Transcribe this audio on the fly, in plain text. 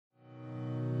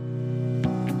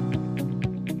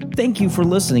Thank you for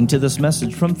listening to this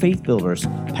message from Faith Builders.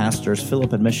 Pastors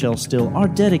Philip and Michelle Steele are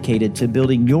dedicated to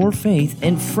building your faith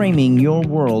and framing your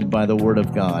world by the Word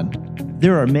of God.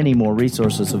 There are many more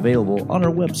resources available on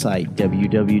our website,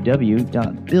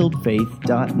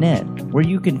 www.buildfaith.net, where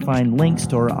you can find links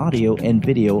to our audio and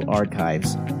video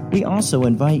archives. We also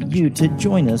invite you to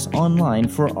join us online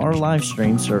for our live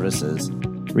stream services.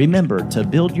 Remember to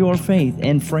build your faith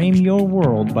and frame your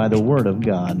world by the Word of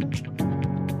God.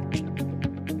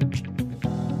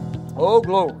 Oh,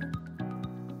 glory.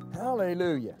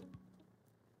 Hallelujah.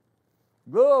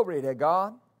 Glory to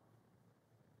God.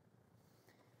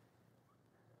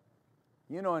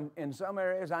 You know, in some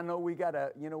areas, I know we've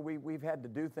had to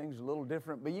do things a little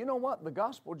different. But you know what? The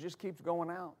gospel just keeps going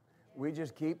out. We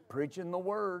just keep preaching the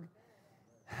Word.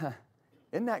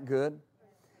 Isn't that good?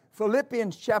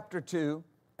 Philippians chapter 2,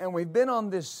 and we've been on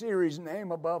this series,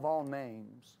 Name Above All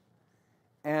Names.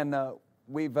 And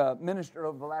we've ministered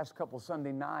over the last couple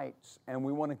Sunday nights, and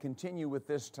we want to continue with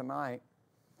this tonight.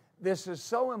 This is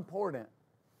so important.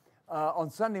 On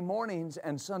Sunday mornings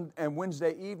and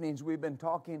Wednesday evenings, we've been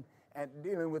talking and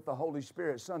dealing with the Holy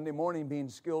Spirit. Sunday morning being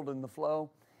skilled in the flow,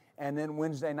 and then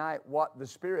Wednesday night, what the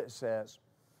Spirit says.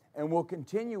 And we'll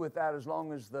continue with that as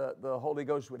long as the Holy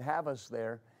Ghost would have us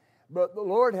there. But the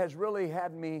Lord has really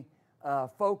had me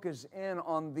focus in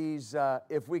on these,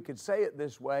 if we could say it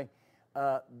this way,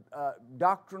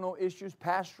 doctrinal issues,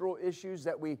 pastoral issues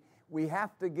that we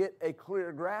have to get a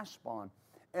clear grasp on.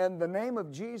 And the name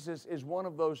of Jesus is one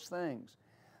of those things.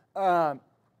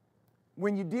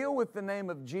 When you deal with the name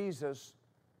of Jesus,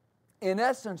 in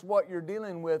essence, what you're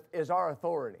dealing with is our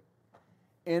authority.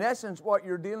 In essence, what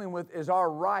you're dealing with is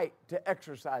our right to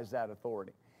exercise that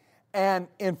authority. And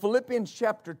in Philippians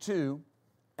chapter 2,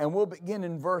 and we'll begin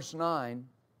in verse 9,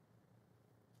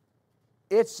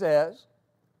 it says,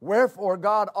 "Wherefore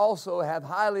God also hath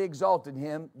highly exalted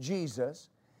him, Jesus,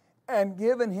 and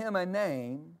given him a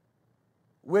name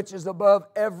which is above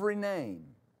every name,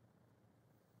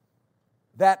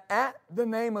 that at the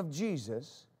name of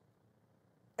Jesus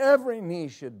every knee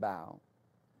should bow,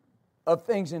 of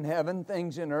things in heaven,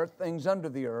 things in earth, things under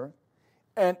the earth,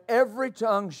 and every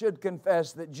tongue should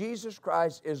confess that Jesus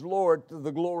Christ is Lord, to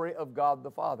the glory of God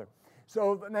the Father."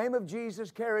 So the name of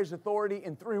Jesus carries authority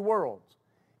in three worlds: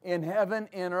 in heaven,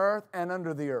 in earth, and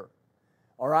under the earth.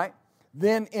 All right?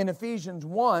 Then in Ephesians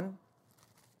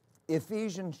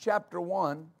chapter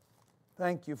 1,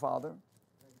 thank you, Father.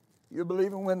 You're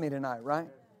believing with me tonight, right?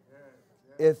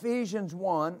 Ephesians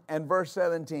 1 and verse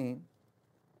 17.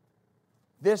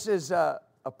 This is a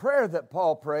prayer that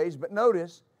Paul prays, but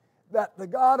notice that the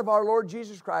God of our Lord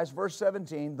Jesus Christ, verse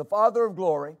 17, the Father of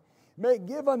glory, may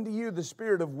give unto you the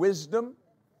spirit of wisdom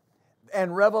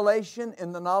and revelation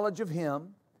in the knowledge of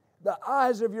Him, the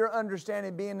eyes of your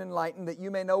understanding being enlightened, that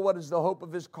you may know what is the hope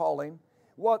of His calling,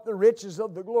 what the riches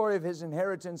of the glory of His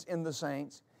inheritance in the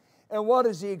saints, and what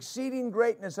is the exceeding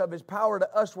greatness of His power to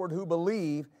usward who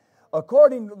believe,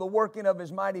 according to the working of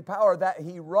His mighty power, that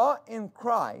He wrought in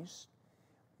Christ,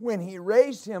 when He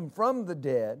raised Him from the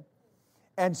dead,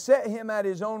 and set Him at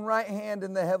His own right hand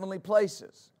in the heavenly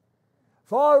places,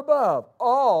 far above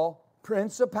all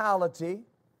principality,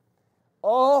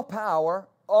 all power,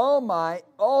 all might,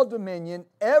 all dominion,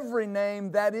 every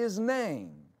name that is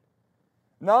named,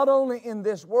 not only in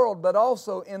this world, but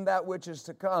also in that which is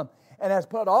to come, and has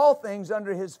put all things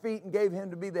under His feet, and gave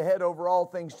Him to be the head over all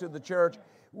things to the church,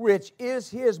 which is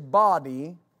His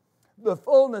body, the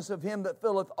fullness of Him that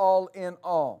filleth all in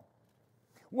all.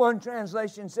 One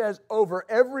translation says, over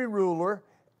every ruler,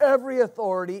 every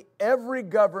authority, every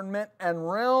government, and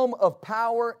realm of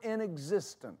power in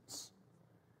existence.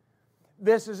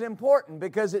 This is important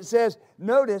because it says,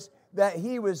 notice that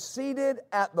He was seated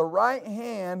at the right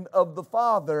hand of the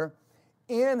Father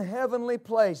in heavenly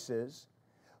places,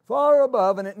 far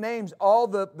above, and it names all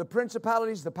the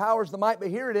principalities, the powers, the might, but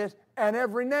here it is, and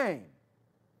every name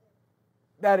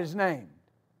that is named.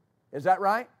 Is that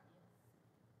right?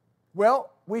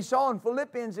 Well, we saw in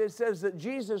Philippians it says that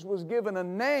Jesus was given a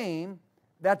name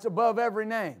that's above every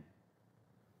name.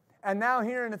 And now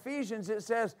here in Ephesians it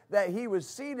says that He was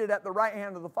seated at the right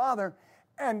hand of the Father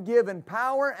and given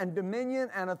power and dominion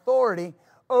and authority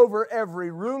over every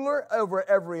ruler, over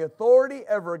every authority,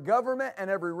 every government,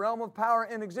 and every realm of power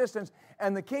in existence.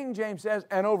 And the King James says,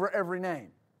 and over every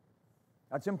name.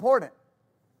 That's important,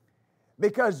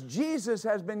 because Jesus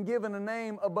has been given a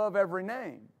name above every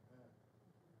name.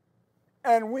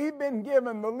 And we've been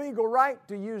given the legal right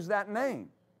to use that name.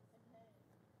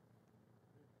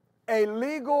 A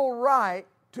legal right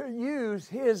to use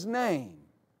His name.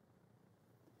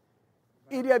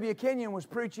 E.W. Kenyon was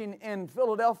preaching in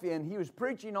Philadelphia, and he was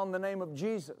preaching on the name of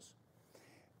Jesus.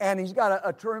 And he's got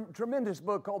a tremendous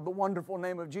book called The Wonderful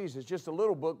Name of Jesus. Just a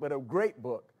little book, but a great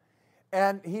book.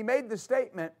 And he made the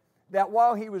statement that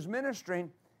while he was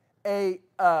ministering, a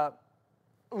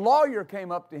lawyer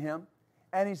came up to him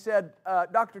and he said,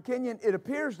 Dr. Kenyon, it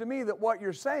appears to me that what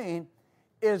you're saying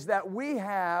is that we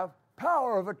have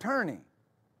power of attorney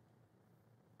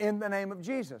in the name of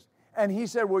Jesus. And he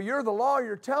said, well, you're the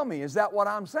lawyer, tell me, is that what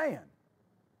I'm saying?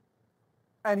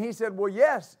 And he said, well,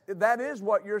 yes, that is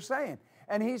what you're saying.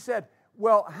 And he said,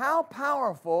 well, how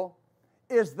powerful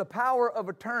is the power of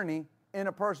attorney in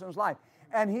a person's life?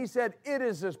 And he said, it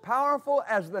is as powerful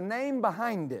as the name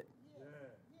behind it.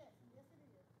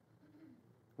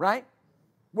 Right?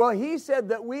 Well, he said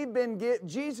that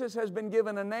Jesus has been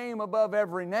given a name above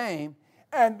every name,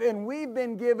 and then we've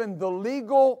been given the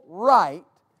legal right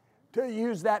to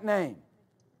use that name.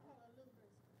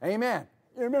 Amen.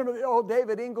 You remember the old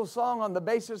David Ingalls song, On the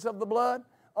Basis of the Blood?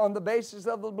 On the Basis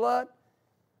of the Blood?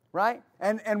 Right?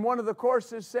 And one of the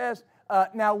choruses says,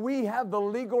 now we have the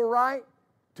legal right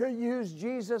to use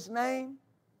Jesus' name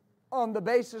on the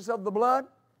basis of the blood.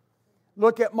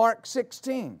 Look at Mark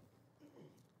 16.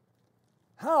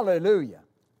 Hallelujah.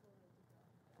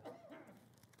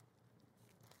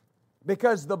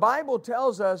 Because the Bible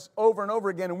tells us over and over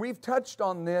again, and we've touched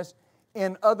on this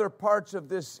in other parts of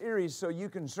this series, so you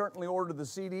can certainly order the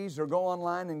CDs or go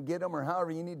online and get them or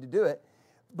however you need to do it.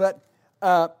 But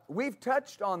we've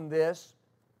touched on this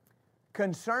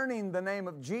concerning the name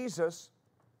of Jesus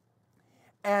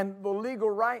and the legal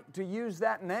right to use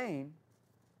that name,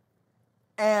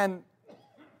 and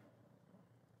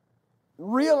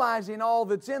realizing all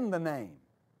that's in the name.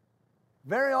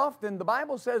 Very often the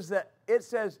Bible says that it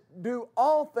says, do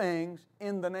all things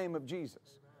in the name of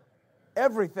Jesus.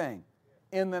 Everything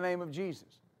in the name of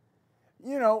Jesus.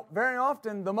 You know, very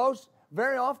often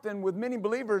with many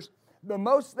believers, the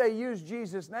most they use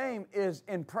Jesus' name is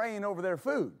in praying over their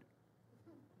food.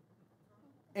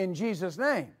 In Jesus'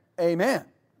 name. Amen.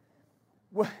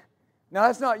 Well, now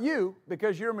that's not you,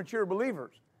 because you're mature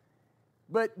believers.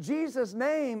 But Jesus'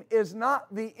 name is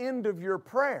not the end of your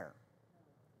prayer.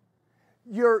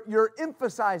 You're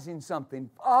emphasizing something.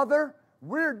 Father,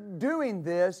 we're doing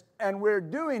this, and we're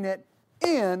doing it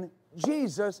in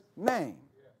Jesus' name.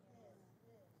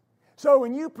 So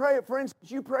when you pray, for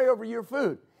instance, you pray over your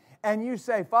food, and you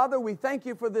say, Father, we thank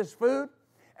you for this food,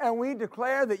 and we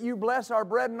declare that you bless our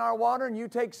bread and our water, and you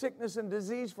take sickness and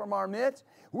disease from our midst.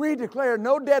 We declare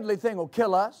no deadly thing will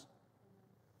kill us.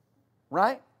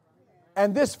 Right?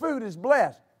 And this food is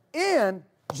blessed in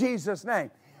Jesus'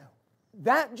 name.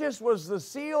 That just was the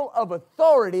seal of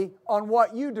authority on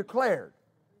what you declared.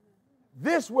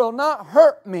 This will not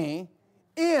hurt me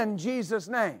in Jesus'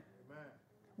 name.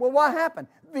 Well, what happened?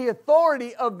 The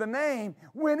authority of the name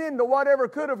went into whatever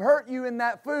could have hurt you in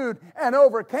that food and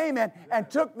overcame it, and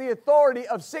took the authority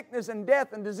of sickness and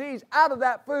death and disease out of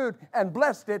that food and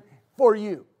blessed it for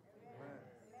you.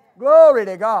 Glory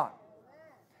to God.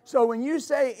 So when you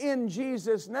say in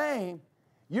Jesus' name,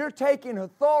 you're taking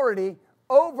authority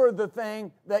over the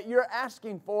thing that you're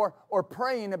asking for or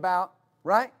praying about,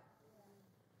 right?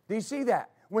 Do you see that?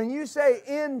 When you say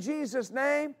in Jesus'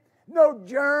 name, no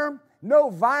germ, no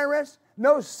virus,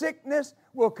 no sickness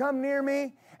will come near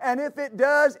me. And if it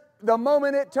does, the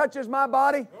moment it touches my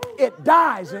body, it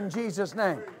dies in Jesus'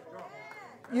 name.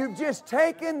 You've just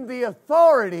taken the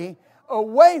authority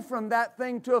away from that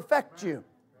thing to affect you.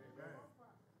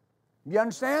 You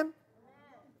understand?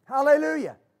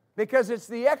 Hallelujah. Because it's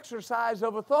the exercise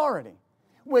of authority.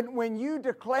 When you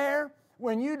declare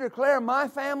my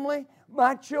family,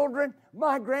 my children,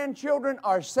 my grandchildren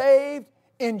are saved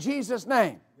in Jesus'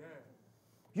 name,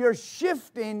 you're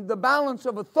shifting the balance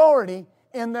of authority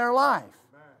in their life.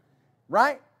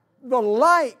 Right? The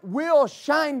light will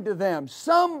shine to them.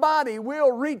 Somebody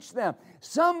will reach them.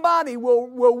 Somebody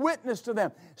will witness to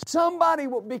them. Somebody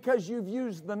will, because you've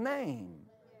used the name.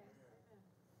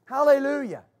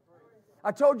 Hallelujah.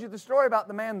 I told you the story about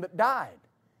the man that died.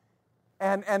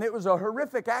 And it was a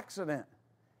horrific accident.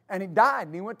 And he died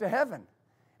and he went to heaven.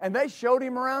 And they showed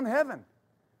him around heaven.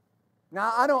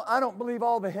 Now, I don't believe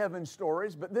all the heaven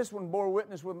stories, but this one bore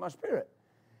witness with my spirit.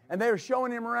 And they were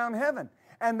showing him around heaven.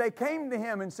 And they came to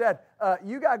him and said,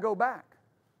 you got to go back.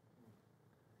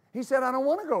 He said, I don't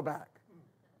want to go back.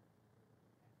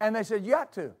 And they said, you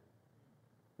got to.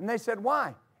 And they said,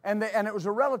 why? And it was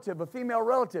a relative, a female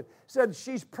relative, said,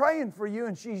 she's praying for you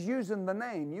and she's using the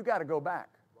name. You got to go back.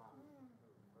 Wow.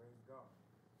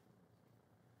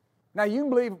 Now, you can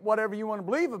believe whatever you want to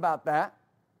believe about that,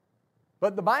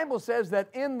 but the Bible says that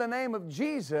in the name of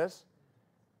Jesus,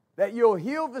 that you'll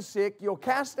heal the sick, you'll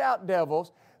cast out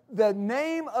devils, The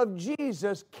name of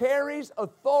Jesus carries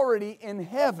authority in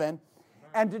heaven.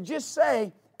 And to just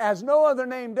say, as no other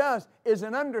name does, is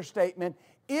an understatement.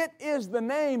 It is the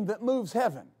name that moves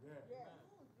heaven.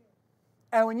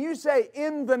 And when you say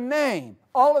in the name,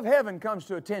 all of heaven comes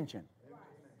to attention.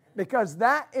 Because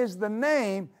that is the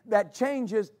name that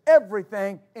changes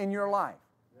everything in your life.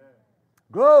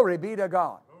 Glory be to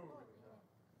God.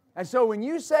 And so when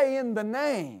you say in the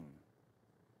name,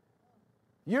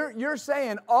 you're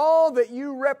saying all that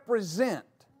you represent.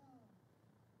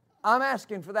 I'm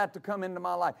asking for that to come into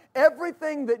my life.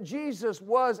 Everything that Jesus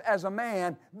was as a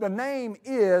man, the name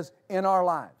is in our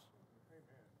lives.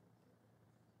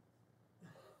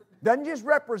 Doesn't just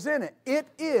represent it. It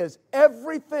is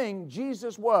everything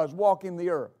Jesus was walking the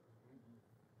earth.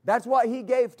 That's what He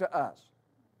gave to us.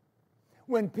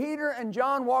 When Peter and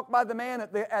John walked by the man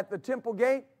at the temple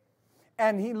gate,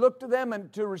 and he looked to them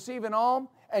and to receive an alms,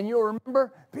 and you'll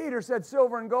remember, Peter said,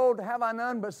 "Silver and gold have I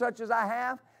none, but such as I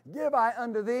have, give I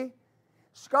unto thee."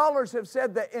 Scholars have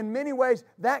said that in many ways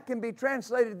that can be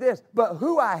translated this, but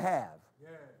who I have.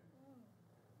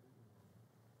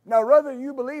 Now, whether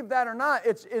you believe that or not,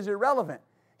 is irrelevant.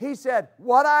 He said,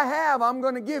 what I have, I'm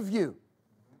going to give you.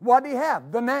 What did He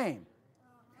have? The name.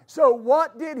 So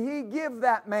what did He give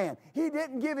that man? He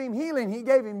didn't give him healing, He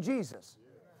gave him Jesus.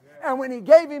 And when He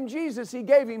gave him Jesus, He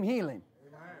gave him healing.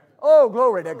 Oh,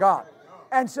 glory to God.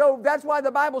 And so that's why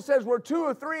the Bible says, where 2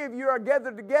 or 3 of you are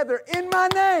gathered together in my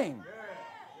name,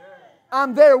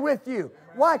 I'm there with you.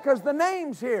 Why? Because the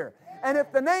name's here. And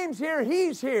if the name's here,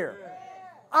 He's here.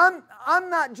 I'm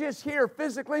not just here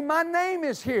physically, my name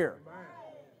is here.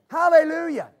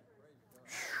 Hallelujah.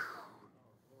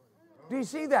 Do you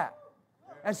see that?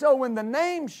 And so when the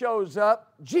name shows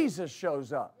up, Jesus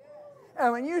shows up.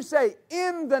 And when you say,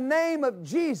 in the name of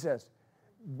Jesus,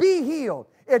 be healed,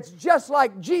 it's just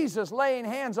like Jesus laying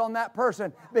hands on that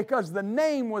person because the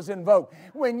name was invoked.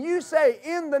 When you say,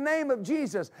 in the name of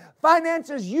Jesus,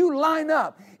 finances, you line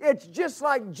up. It's just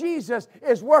like Jesus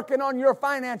is working on your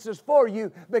finances for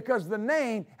you because the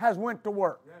name has went to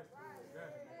work.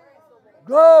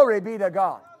 Glory be to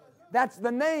God. That's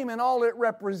the name and all it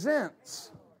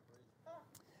represents.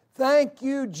 Thank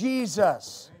you,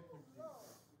 Jesus.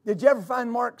 Did you ever find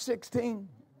Mark 16?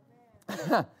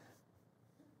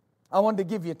 I wanted to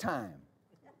give you time.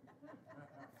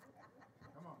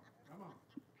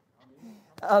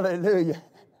 Hallelujah.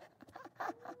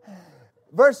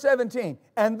 Verse 17.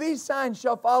 And these signs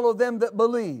shall follow them that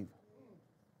believe.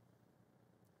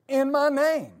 In my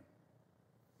name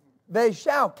they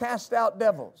shall cast out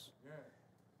devils.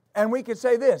 And we could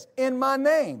say this. In my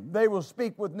name they will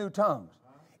speak with new tongues.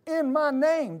 In my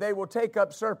name they will take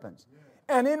up serpents.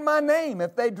 And in my name,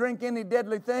 if they drink any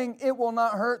deadly thing, it will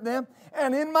not hurt them.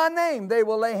 And in my name, they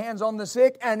will lay hands on the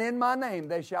sick. And in my name,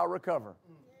 they shall recover.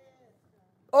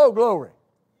 Oh, glory.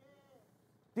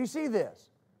 Do you see this?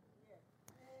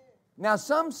 Now,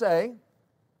 some say,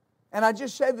 and I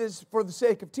just say this for the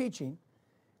sake of teaching,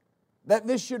 that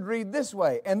this should read this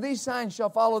way. And these signs shall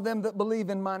follow them that believe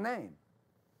in my name.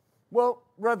 Well,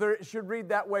 whether it should read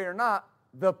that way or not,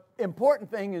 the important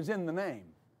thing is in the name.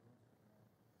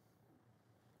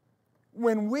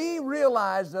 When we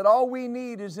realize that all we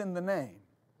need is in the name,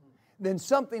 then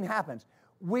something happens.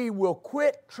 We will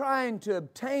quit trying to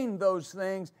obtain those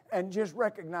things and just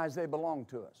recognize they belong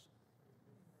to us.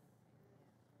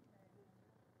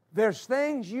 There's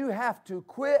things you have to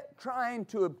quit trying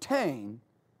to obtain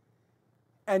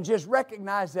and just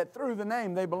recognize that through the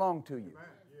name they belong to you.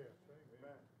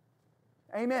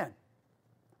 Amen.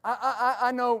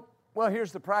 I know, well,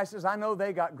 here's the prices. I know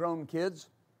they got grown kids,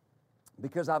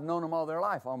 because I've known them all their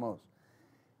life almost.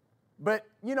 But,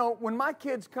 you know, when my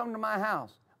kids come to my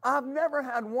house, I've never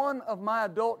had one of my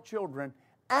adult children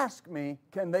ask me,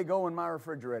 can they go in my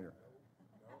refrigerator?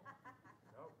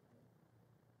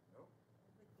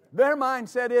 Their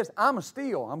mindset is, I'm a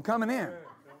steal, I'm coming in.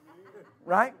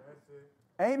 Right?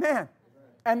 Amen.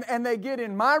 And they get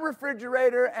in my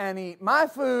refrigerator and eat my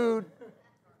food.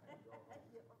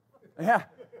 Yeah,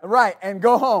 right, and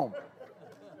go home.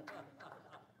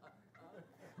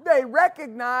 They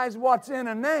recognize what's in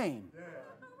a name.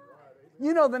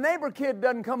 You know, the neighbor kid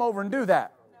doesn't come over and do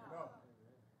that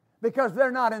because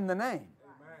they're not in the name.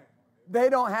 They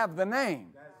don't have the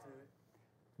name.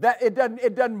 That it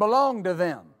doesn't belong to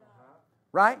them.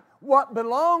 Right? What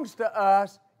belongs to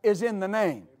us is in the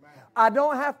name. I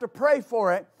don't have to pray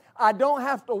for it. I don't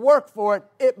have to work for it.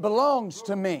 It belongs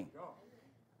to me.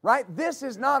 Right? This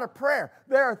is not a prayer.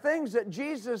 There are things that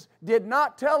Jesus did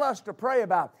not tell us to pray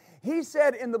about. He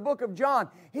said in the book of John,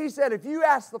 He said, if you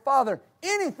ask the Father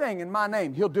anything in my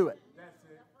name, He'll do it.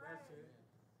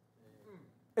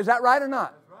 Is that right or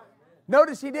not?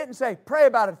 Notice he didn't say, pray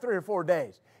about it 3 or 4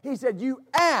 days. He said, you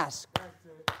ask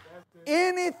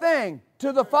anything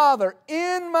to the Father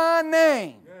in my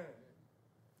name,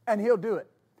 and He'll do it.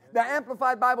 The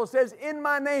Amplified Bible says, in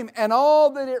my name, and all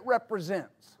that it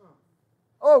represents.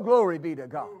 Oh, glory be to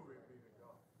God.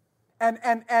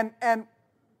 And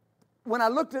when I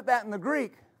looked at that in the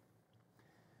Greek,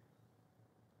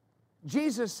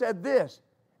 Jesus said this,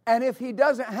 and if He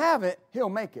doesn't have it, He'll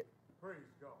make it. Praise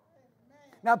God.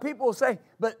 Now people will say,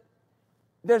 but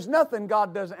there's nothing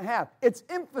God doesn't have. It's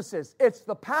emphasis. It's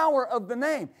the power of the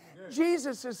name. Yes.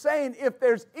 Jesus is saying, if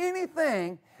there's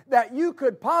anything that you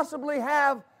could possibly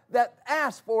have that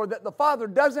ask for that the Father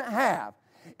doesn't have,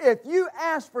 if you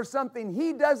ask for something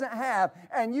He doesn't have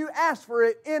and you ask for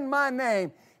it in my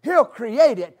name, He'll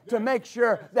create it to make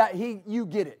sure that you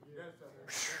get it.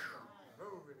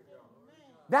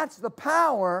 That's the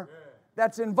power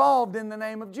that's involved in the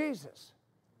name of Jesus.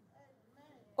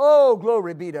 Oh,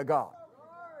 glory be to God.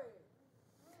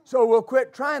 So we'll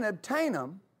quit trying to obtain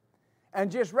them and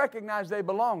just recognize they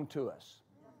belong to us.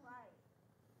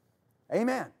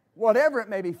 Amen. Whatever it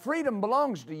may be, freedom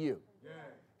belongs to you.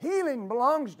 Healing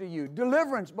belongs to you.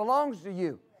 Deliverance belongs to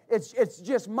you. It's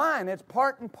just mine. It's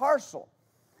part and parcel.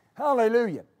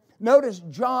 Hallelujah. Notice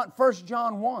 1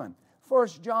 John 1. 1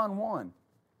 John 1.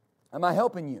 Am I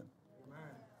helping you? Amen.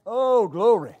 Oh,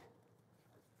 glory.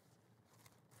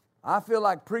 I feel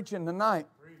like preaching tonight.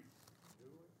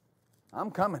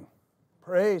 I'm coming.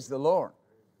 Praise the Lord.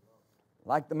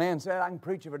 Like the man said, I can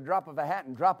preach of a drop of a hat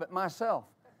and drop it myself.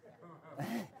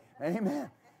 Amen.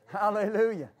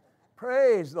 Hallelujah.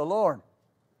 Praise the Lord.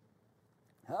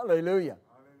 Hallelujah.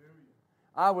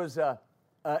 I was,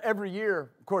 every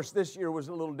year, of course this year was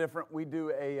a little different, we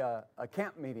do a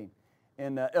camp meeting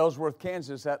in Ellsworth,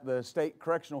 Kansas at the State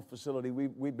Correctional Facility.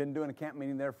 We've been doing a camp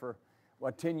meeting there for,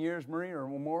 10 years, Marie, or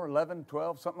more, 11,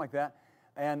 12, something like that.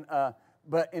 And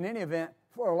but in any event,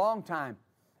 for a long time.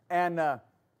 And of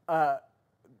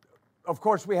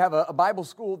course, we have a Bible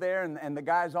school there, and the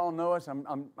guys all know us.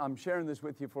 I'm sharing this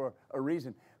with you for a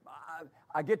reason.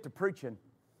 I get to preaching,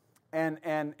 and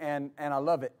I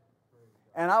love it.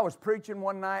 And I was preaching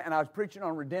one night, and I was preaching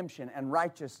on redemption and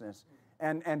righteousness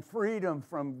and freedom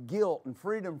from guilt and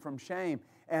freedom from shame.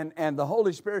 And the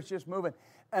Holy Spirit's just moving.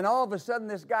 And all of a sudden,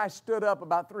 this guy stood up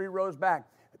about 3 rows back,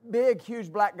 big, huge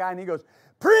black guy, and he goes,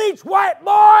 "Preach, white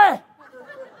boy!"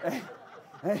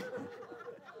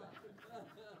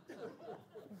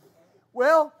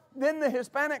 Well, then the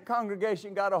Hispanic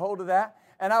congregation got a hold of that,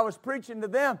 and I was preaching to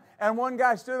them, and one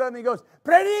guy stood up and he goes,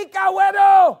 "Predica,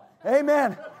 güero!"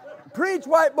 Amen. Preach,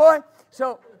 white boy.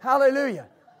 So, hallelujah.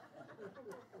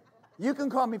 You can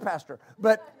call me pastor,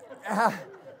 but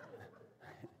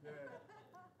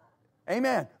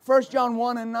amen. 1 John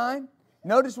 1 and 9.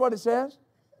 Notice what it says.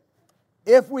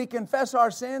 If we confess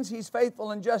our sins, He's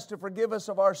faithful and just to forgive us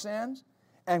of our sins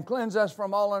and cleanse us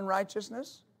from all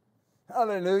unrighteousness.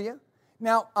 Hallelujah.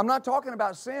 Now, I'm not talking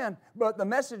about sin, but the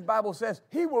Message Bible says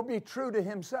He will be true to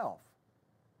Himself.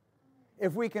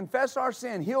 If we confess our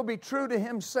sin, He'll be true to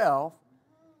Himself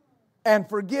and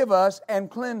forgive us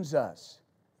and cleanse us.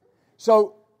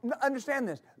 So, understand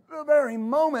this. The very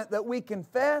moment that we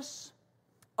confess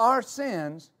our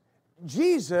sins,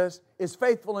 Jesus is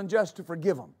faithful and just to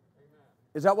forgive them.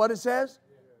 Is that what it says?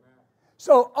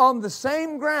 So, on the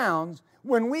same grounds,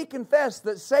 when we confess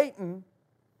that Satan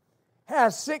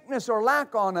has sickness or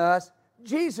lack on us,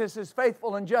 Jesus is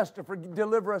faithful and just to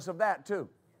deliver us of that too.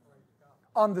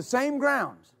 On the same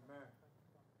grounds.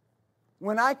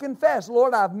 When I confess,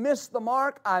 Lord, I've missed the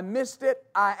mark, I missed it,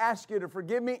 I ask You to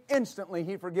forgive me, instantly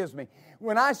He forgives me.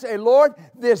 When I say, Lord,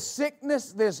 this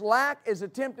sickness, this lack is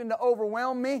attempting to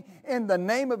overwhelm me, in the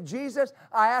name of Jesus,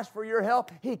 I ask for Your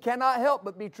help. He cannot help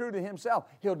but be true to Himself.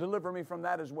 He'll deliver me from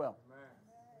that as well.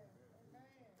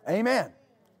 Amen. Amen.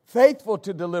 Faithful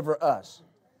to deliver us.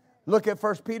 Look at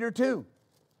 1 Peter 2.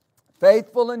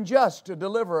 Faithful and just to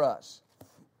deliver us.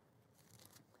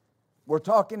 We're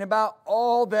talking about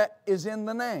all that is in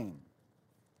the name.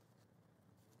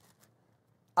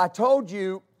 I told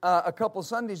you a couple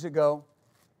Sundays ago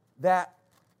that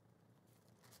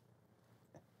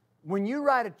when you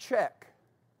write a check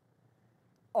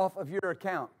off of your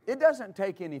account, it doesn't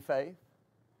take any faith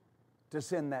to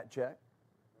send that check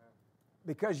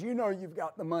because you know you've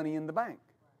got the money in the bank.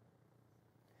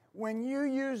 When you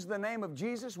use the name of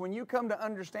Jesus, when you come to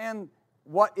understand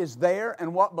what is there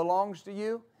and what belongs to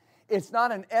you, it's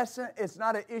not an essence, it's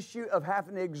not an issue of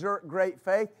having to exert great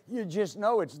faith. You just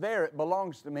know it's there, it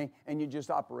belongs to me, and you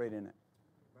just operate in it.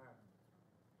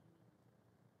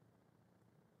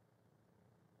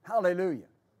 Hallelujah.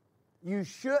 You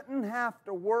shouldn't have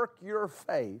to work your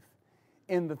faith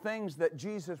in the things that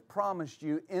Jesus promised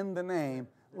you in the name,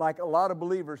 like a lot of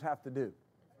believers have to do.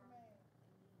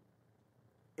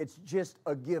 It's just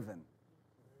a given.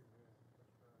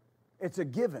 It's a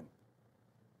given.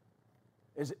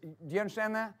 Do you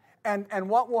understand that? And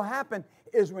what will happen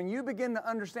is when you begin to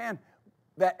understand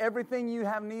that everything you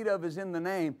have need of is in the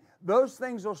name, those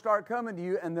things will start coming to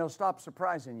you and they'll stop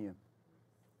surprising you.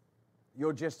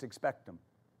 You'll just expect them.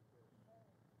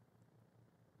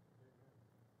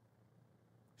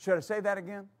 Should I say that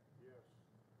again?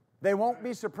 They won't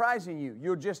be surprising you.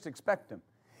 You'll just expect them.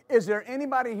 Is there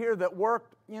anybody here that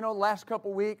worked, last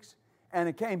couple weeks and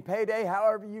it came payday,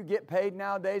 however you get paid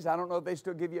nowadays? I don't know if they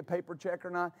still give you a paper check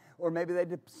or not, or maybe they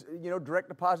did, direct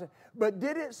deposit. But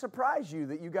did it surprise you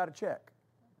that you got a check?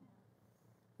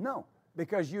 No,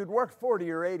 because you'd worked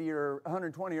 40 or 80 or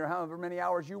 120 or however many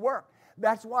hours you worked.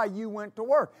 That's why you went to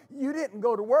work. You didn't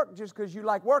go to work just because you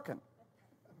like working.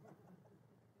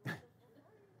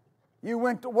 You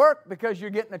went to work because you're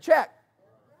getting a check.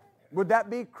 Would that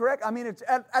be correct? I mean, it's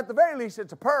at the very least,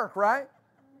 it's a perk, right?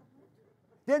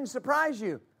 Didn't surprise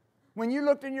you. When you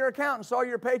looked in your account and saw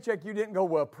your paycheck, you didn't go,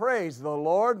 well, praise the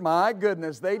Lord, my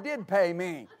goodness, they did pay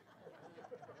me.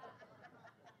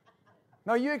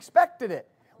 No, you expected it.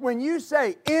 When you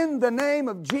say, in the name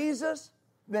of Jesus,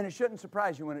 then it shouldn't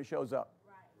surprise you when it shows up.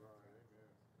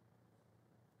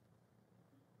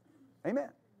 Amen.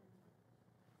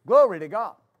 Glory to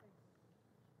God.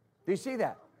 Do you see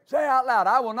that? Say out loud,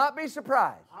 I will not be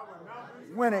surprised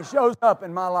when it shows up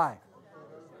in my life.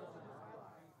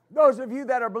 Those of you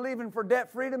that are believing for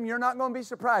debt freedom, you're not going to be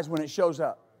surprised when it shows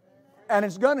up. And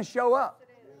it's going to show up.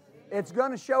 It's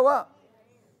going to show up.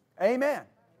 Amen.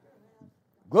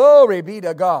 Glory be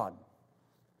to God.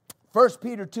 1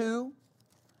 Peter 2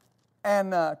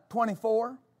 and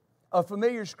 24, a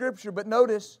familiar scripture, but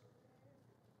notice,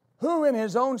 who in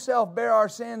his own self bare our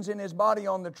sins in his body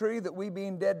on the tree, that we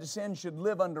being dead to sin should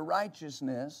live unto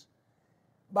righteousness,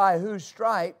 by whose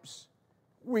stripes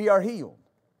we are healed.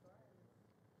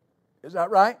 Is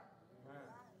that right?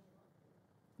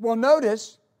 Well,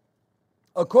 notice,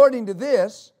 according to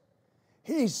this,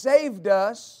 he saved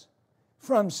us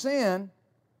from sin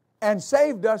and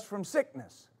saved us from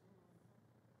sickness.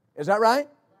 Is that right?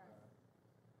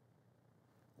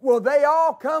 Well, they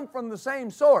all come from the same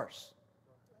source.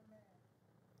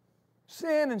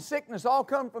 Sin and sickness all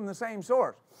come from the same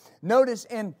source. Notice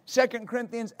in 2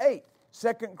 Corinthians 8,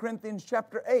 2 Corinthians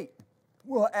chapter 8,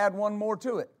 we'll add one more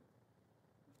to it.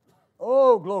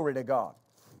 Oh, glory to God.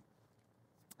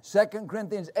 2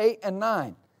 Corinthians 8 and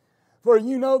 9. For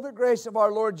you know the grace of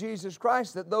our Lord Jesus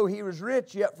Christ, that though he was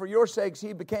rich, yet for your sakes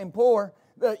he became poor,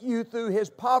 that you through his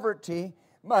poverty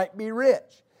might be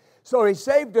rich. So he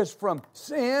saved us from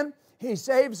sin, he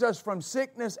saves us from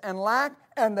sickness and lack,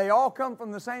 and they all come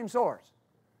from the same source.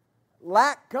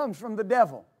 Lack comes from the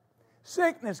devil.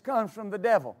 Sickness comes from the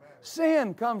devil.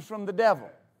 Sin comes from the devil.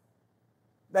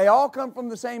 They all come from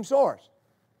the same source.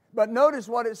 But notice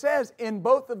what it says in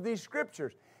both of these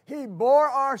scriptures. He bore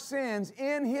our sins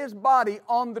in his body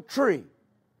on the tree.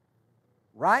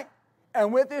 Right?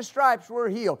 And with his stripes we're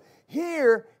healed.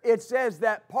 Here it says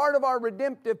that part of our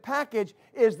redemptive package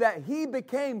is that he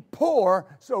became poor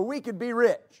so we could be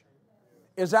rich.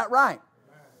 Is that right?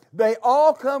 They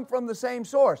all come from the same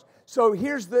source. So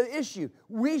here's the issue.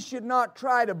 We should not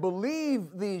try to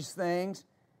believe these things.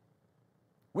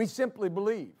 We simply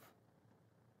believe.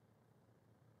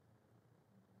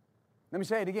 Let me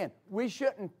say it again. We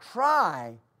shouldn't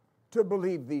try to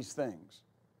believe these things.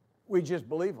 We just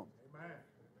believe them. Amen.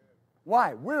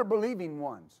 Why? We're believing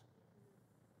ones.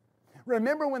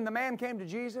 Remember when the man came to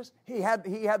Jesus? He had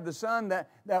the son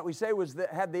that we say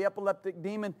had the epileptic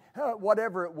demon,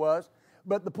 whatever it was.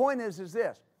 But the point is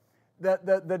this.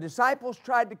 The disciples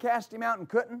tried to cast him out and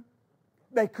couldn't.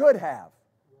 They could have.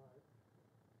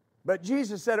 But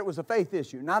Jesus said it was a faith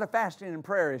issue, not a fasting and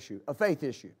prayer issue, a faith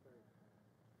issue.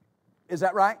 Is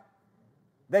that right?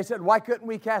 They said, why couldn't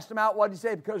we cast him out? What did he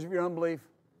say? Because of your unbelief.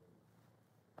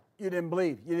 You didn't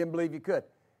believe. You didn't believe you could.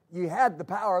 You had the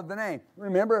power of the name.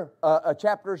 Remember a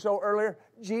chapter or so earlier,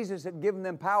 Jesus had given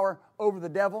them power over the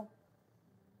devil.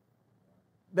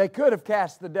 They could have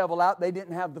cast the devil out. They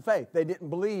didn't have the faith. They didn't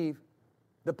believe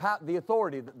the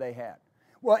authority that they had.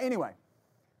 Well, anyway,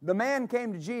 the man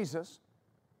came to Jesus,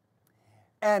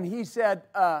 and he said,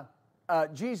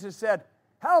 Jesus said,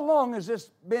 how long has this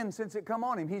been since it come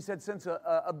on him? He said, since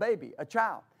a baby, a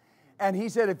child. And he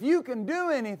said, if you can do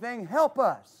anything, help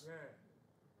us. Yeah.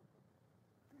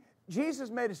 Jesus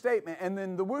made a statement, and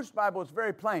in the Woosh Bible, it's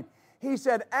very plain. He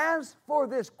said, as for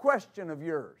this question of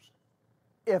yours,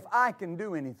 if I can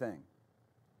do anything,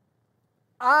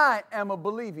 I am a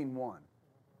believing one.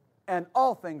 And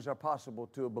all things are possible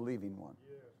to a believing one.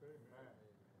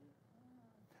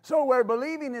 So where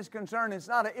believing is concerned, it's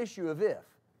not an issue of if.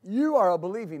 You are a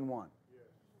believing one.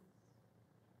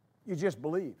 You just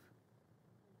believe.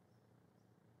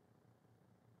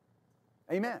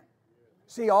 Amen.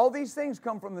 See, all these things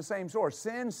come from the same source.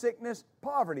 Sin, sickness,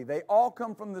 poverty, they all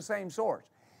come from the same source.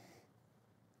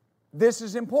 This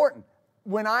is important.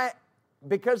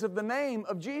 Because of the name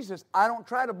of Jesus, I don't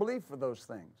try to believe for those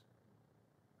things.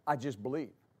 I just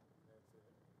believe.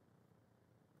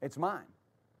 It's mine.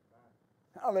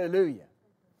 Hallelujah.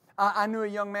 I knew a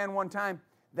young man one time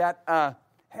that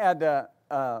had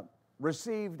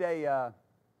received a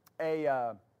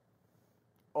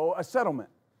settlement.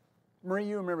 Marie,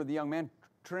 you remember the young man,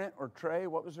 Trent or Trey?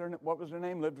 What was their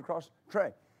name? Lived across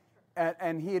Trey.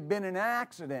 And he had been in an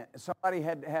accident. Somebody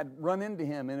had run into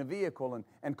him in a vehicle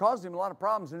and caused him a lot of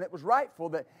problems. And it was rightful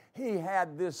that he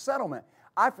had this settlement.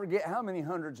 I forget how many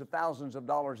hundreds of thousands of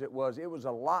dollars it was. It was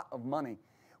a lot of money.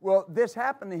 Well, this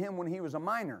happened to him when he was a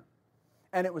minor.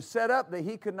 And it was set up that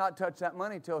he could not touch that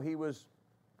money till he was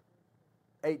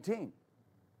 18.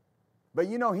 But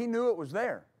you know, he knew it was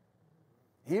there.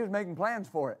 He was making plans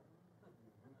for it.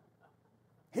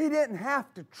 He didn't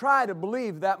have to try to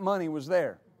believe that money was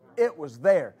there. It was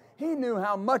there. He knew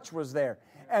how much was there.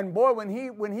 And boy, when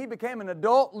he became an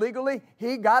adult legally,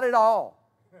 he got it all.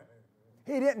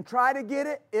 He didn't try to get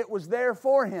it. It was there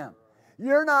for him.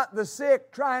 You're not the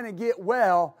sick trying to get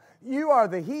well. You are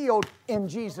the healed in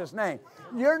Jesus' name.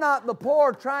 You're not the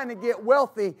poor trying to get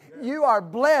wealthy. You are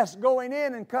blessed going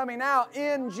in and coming out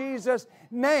in Jesus'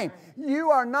 name.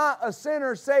 You are not a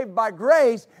sinner saved by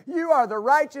grace. You are the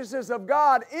righteousness of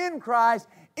God in Christ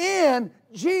in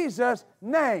Jesus'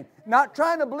 name. Not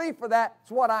trying to believe for that.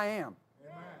 It's what I am.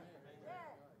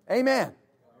 Amen.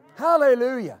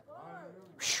 Hallelujah.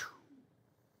 Whew.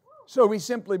 So we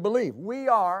simply believe. We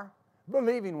are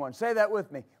believing ones. Say that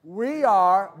with me. We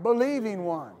are believing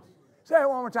ones. Say it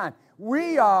one more time.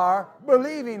 We are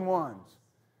believing ones.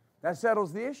 That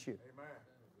settles the issue.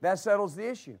 That settles the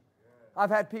issue. I've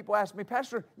had people ask me,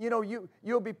 Pastor,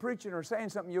 you'll be preaching or saying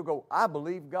something, you'll go, I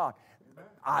believe God.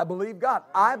 I believe God.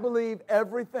 I believe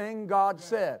everything God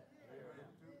said.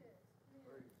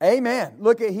 Amen.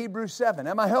 Look at Hebrews 7.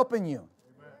 Am I helping you?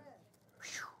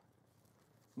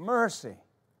 Mercy.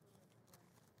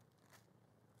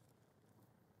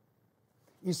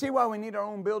 You see why we need our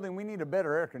own building? We need a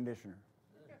better air conditioner.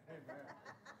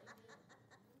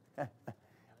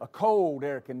 A cold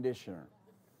air conditioner.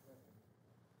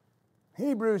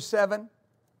 Hebrews 7.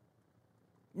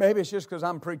 Maybe it's just because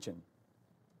I'm preaching.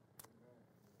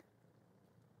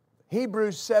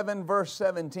 Hebrews 7 verse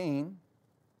 17.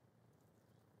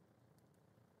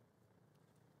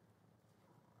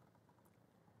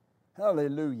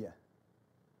 Hallelujah.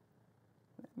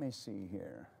 Let me see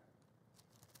here.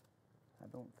 I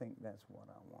don't think that's what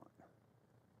I want.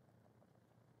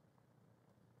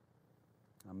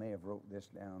 I may have wrote this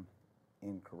down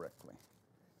incorrectly.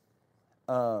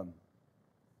 I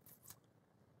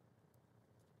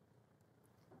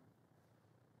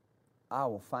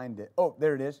will find it. Oh,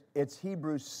 there it is. It's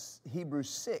Hebrews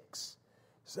 6,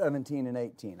 17 and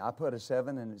 18. I put a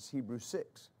 7 and it's Hebrews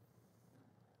 6.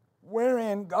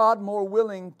 Wherein God more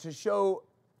willing to show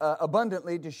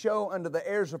abundantly to show unto the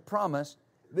heirs of promise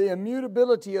the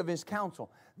immutability of His counsel.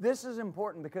 This is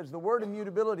important because the word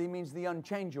immutability means the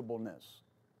unchangeableness.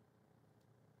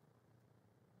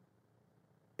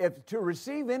 If to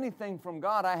receive anything from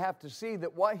God, I have to see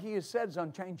that what He has said is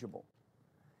unchangeable.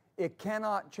 It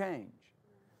cannot change.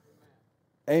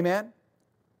 Amen?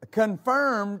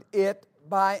 Confirmed it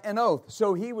by an oath.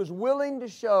 So He was willing to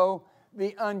show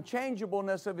the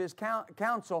unchangeableness of His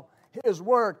counsel, His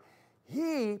word.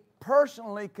 He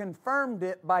personally confirmed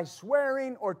it by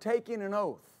swearing or taking an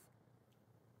oath.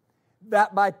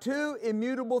 That by two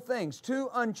immutable things, two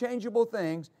unchangeable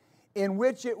things, in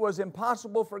which it was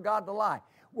impossible for God to lie.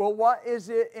 Well, what is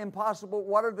it impossible?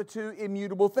 What are the two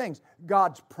immutable things?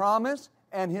 God's promise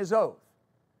and His oath.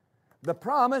 The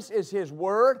promise is His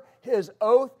word. His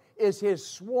oath is His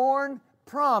sworn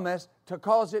promise to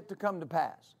cause it to come to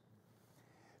pass.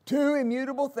 Two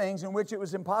immutable things in which it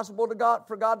was impossible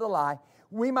for God to lie.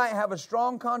 We might have a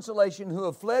strong consolation who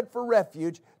have fled for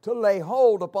refuge to lay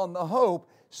hold upon the hope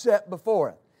set before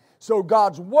it. So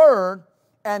God's word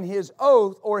and His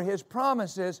oath or His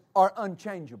promises are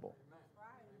unchangeable.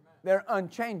 They're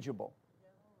unchangeable.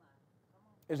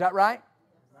 Is that right?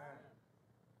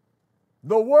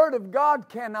 The Word of God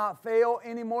cannot fail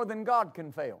any more than God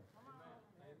can fail.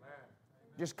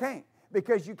 Just can't.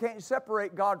 Because you can't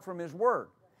separate God from His Word.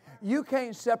 You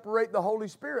can't separate the Holy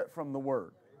Spirit from the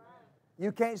Word.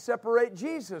 You can't separate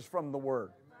Jesus from the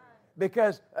Word.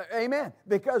 Because, amen,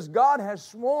 because God has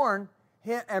sworn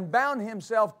and bound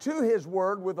Himself to His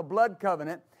Word with a blood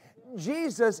covenant.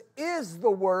 Jesus is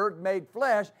the Word made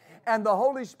flesh, and the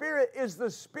Holy Spirit is the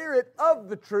Spirit of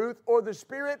the truth, or the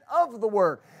Spirit of the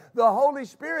Word. The Holy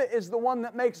Spirit is the one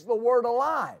that makes the Word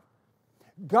alive.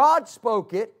 God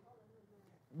spoke it,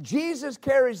 Jesus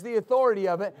carries the authority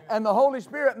of it, and the Holy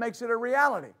Spirit makes it a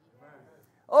reality.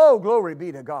 Oh, glory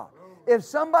be to God. If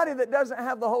somebody that doesn't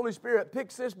have the Holy Spirit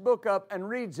picks this book up and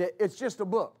reads it, it's just a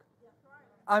book.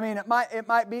 I mean, it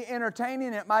might be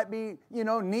entertaining, it might be,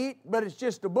 neat, but it's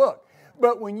just a book.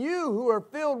 But when you who are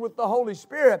filled with the Holy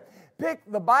Spirit pick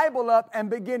the Bible up and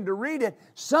begin to read it,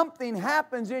 something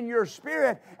happens in your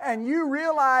spirit, and you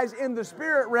realize in the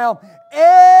spirit realm,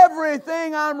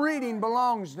 everything I'm reading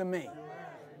belongs to me.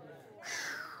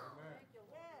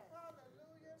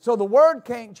 So the Word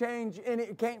can't change,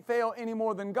 it can't fail any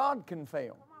more than God can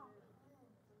fail.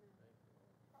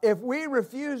 If we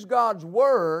refuse God's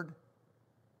Word,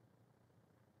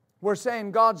 we're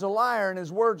saying God's a liar and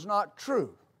His Word's not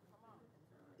true.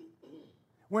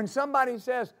 When somebody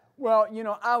says, well,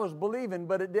 I was believing,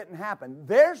 but it didn't happen,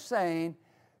 they're saying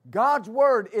God's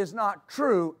Word is not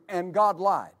true and God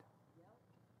lied.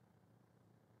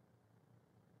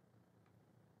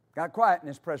 Got quiet in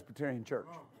this Presbyterian church.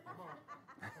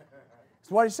 That's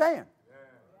what he's saying.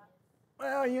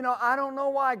 Well, I don't know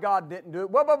why God didn't do it.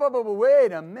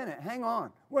 Wait a minute. Hang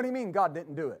on. What do you mean God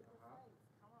didn't do it?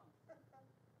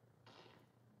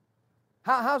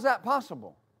 How's that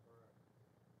possible?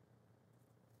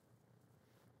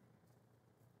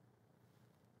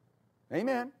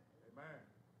 Amen.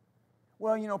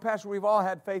 Well, Pastor, we've all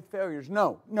had faith failures.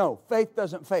 No, faith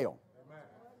doesn't fail.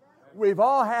 We've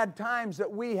all had times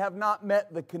that we have not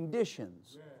met the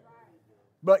conditions.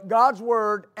 But God's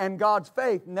Word and God's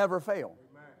faith never fail.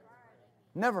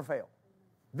 Never fail.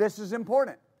 This is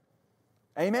important.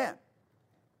 Amen.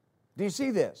 Do you see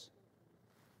this?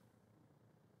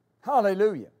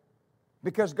 Hallelujah.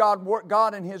 Because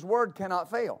God and His Word cannot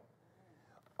fail.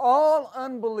 All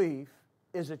unbelief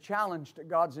is a challenge to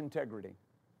God's integrity.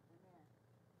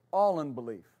 All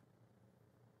unbelief.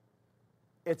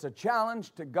 It's a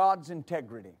challenge to God's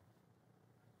integrity.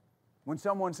 When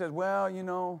someone says, well,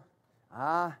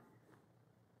 I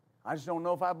just don't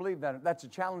know if I believe that. That's a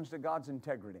challenge to God's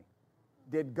integrity.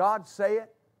 Did God say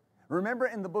it? Remember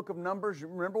in the book of Numbers,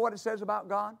 remember what it says about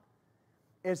God?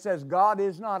 It says, God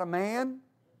is not a man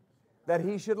that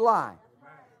He should lie.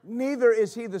 Neither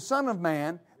is He the Son of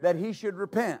Man that He should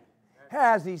repent.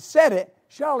 Has He said it,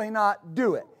 shall He not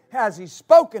do it? Has He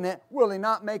spoken it, will He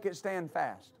not make it stand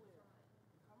fast?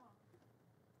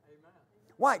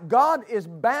 Why? God is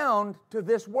bound to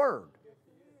this Word.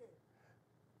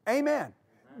 Amen.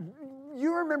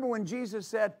 You remember when Jesus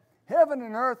said, heaven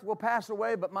and earth will pass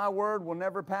away, but my word will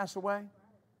never pass away?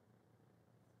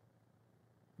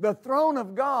 The throne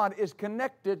of God is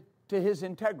connected to His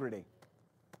integrity.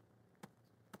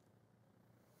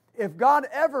 If God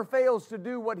ever fails to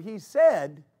do what He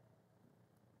said,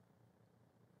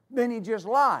 then He just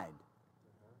lied.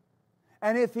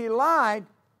 And if He lied,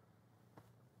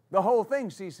 the whole thing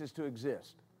ceases to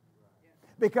exist.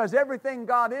 Because everything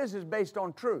God is based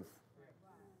on truth.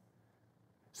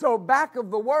 So back of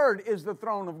the Word is the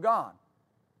throne of God.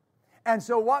 And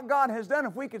so what God has done,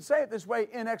 if we could say it this way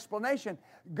in explanation,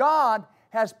 God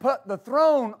has put the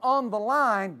throne on the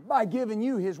line by giving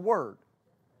you His Word.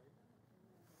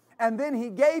 And then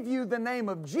He gave you the name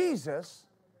of Jesus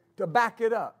to back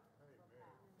it up.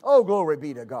 Oh, glory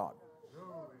be to God.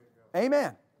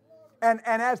 Amen. And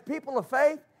as people of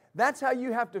faith, that's how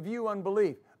you have to view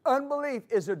unbelief. Unbelief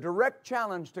is a direct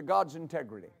challenge to God's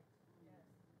integrity.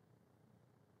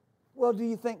 Well, do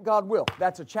you think God will?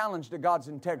 That's a challenge to God's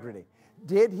integrity.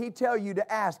 Did He tell you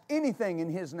to ask anything in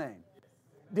His name?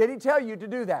 Did He tell you to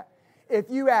do that? If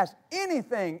you ask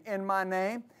anything in my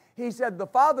name, He said the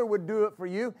Father would do it for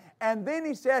you. And then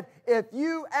He said, if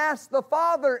you ask the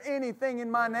Father anything in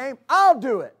my name, I'll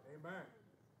do it. Amen.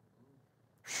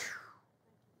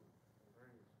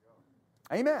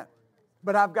 Amen.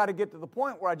 But I've got to get to the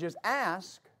point where I just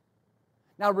ask.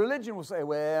 Now, religion will say,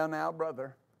 well, now,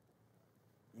 brother,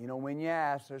 when you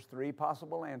ask, there's 3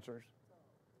 possible answers.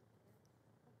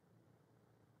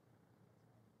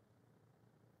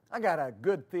 I got a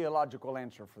good theological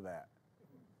answer for that.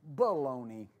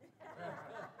 Baloney.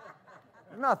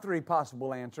 There's not 3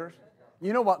 possible answers.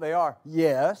 You know what they are?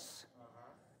 Yes,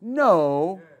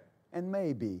 no, and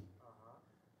maybe.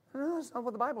 No, that's not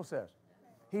what the Bible says.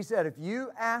 He said, if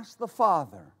you ask the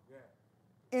Father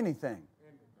anything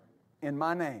in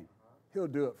my name, He'll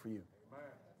do it for you.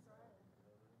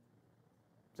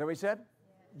 Is that what He said?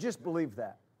 Just believe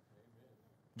that.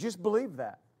 Just believe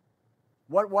that.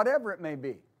 Whatever it may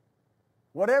be.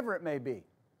 Whatever it may be.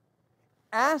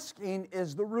 Asking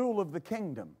is the rule of the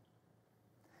kingdom.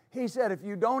 He said, if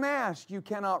you don't ask, you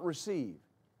cannot receive.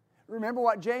 Remember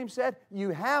what James said? You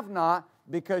have not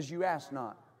because you ask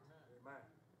not.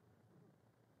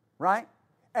 Right?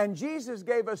 And Jesus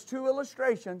gave us two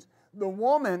illustrations. The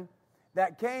woman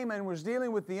that came and was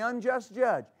dealing with the unjust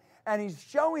judge. And He's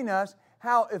showing us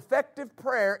how effective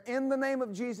prayer in the name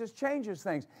of Jesus changes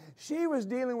things. She was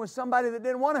dealing with somebody that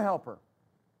didn't want to help her.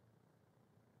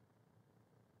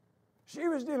 She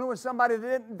was dealing with somebody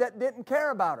that didn't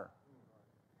care about her.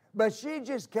 But she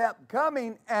just kept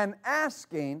coming and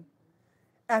asking.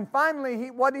 And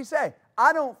finally, what did He say?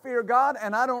 I don't fear God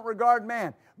and I don't regard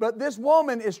man. But this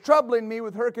woman is troubling me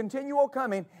with her continual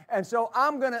coming, and so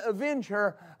I'm going to avenge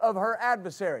her of her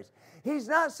adversaries. He's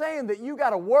not saying that you got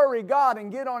to worry God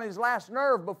and get on His last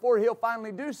nerve before He'll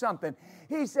finally do something.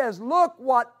 He says, look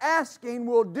what asking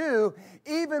will do.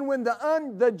 Even when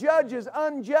the judge is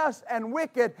unjust and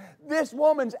wicked, this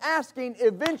woman's asking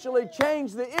eventually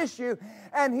changed the issue.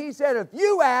 And He said, if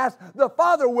you ask, the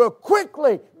Father will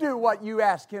quickly do what you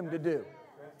ask Him to do.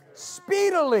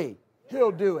 Speedily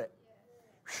He'll do it.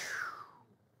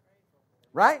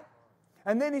 Right?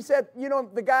 And then He said,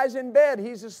 the guy's in bed,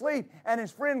 he's asleep, and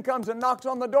his friend comes and knocks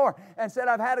on the door and said,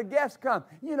 I've had a guest come.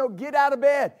 Get out of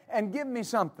bed and give me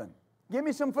something. Give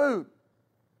me some food.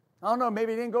 I don't know,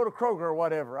 maybe he didn't go to Kroger or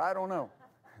whatever. I don't know.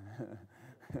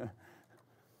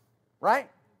 Right?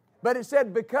 But it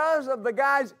said because of the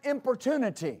guy's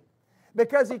importunity,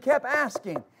 because he kept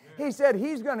asking, He said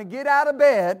He's going to get out of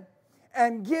bed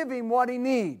and give him what he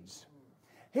needs.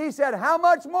 He said, how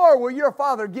much more will your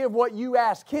Father give what you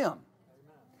ask Him?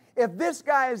 If this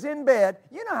guy is in bed,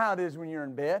 you know how it is when you're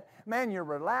in bed. Man, you're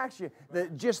relaxed,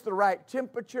 just the right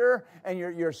temperature, and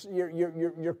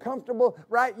you're comfortable,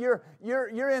 right?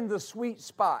 You're in the sweet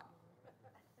spot,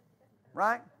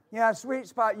 right? Yeah, a sweet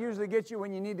spot usually gets you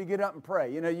when you need to get up and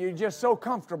pray. You're just so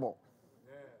comfortable.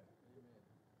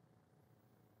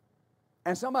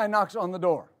 And somebody knocks on the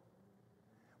door.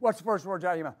 What's the first words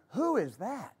out of your mouth? Who is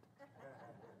that?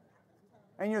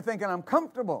 And you're thinking, I'm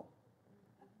comfortable.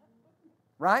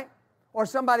 Right? Or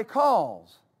somebody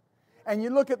calls. And you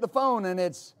look at the phone and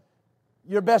it's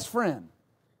your best friend.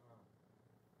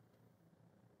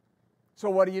 So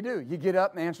what do? You get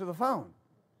up and answer the phone.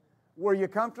 Were you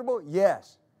comfortable?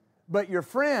 Yes. But your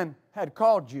friend had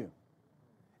called you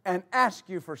and asked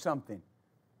you for something.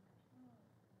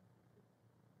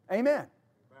 Amen.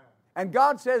 And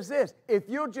God says this, if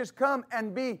you'll just come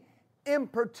and be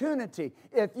importunity,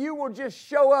 if you will just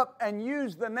show up and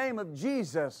use the name of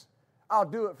Jesus, I'll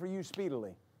do it for you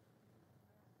speedily.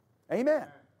 Amen.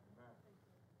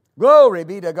 Glory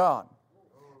be to God.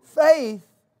 Faith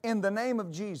in the name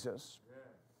of Jesus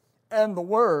and the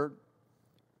Word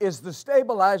is the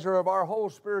stabilizer of our whole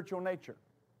spiritual nature.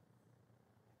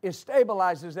 It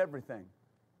stabilizes everything.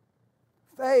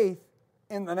 Faith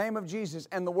in the name of Jesus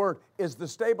and the Word is the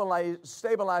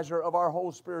stabilizer of our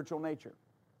whole spiritual nature.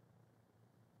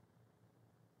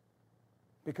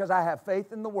 Because I have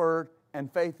faith in the Word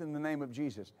and faith in the name of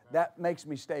Jesus. That makes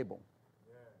me stable.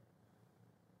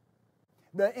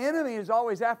 The enemy is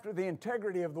always after the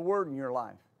integrity of the Word in your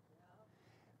life.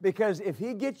 Because if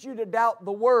he gets you to doubt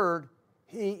the Word,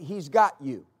 he's got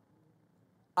you.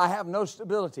 I have no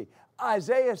stability.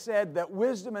 Isaiah said that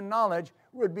wisdom and knowledge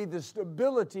would be the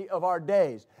stability of our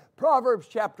days. Proverbs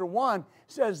chapter 1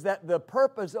 says that the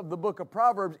purpose of the book of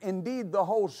Proverbs, indeed the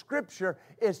whole Scripture,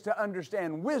 is to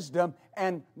understand wisdom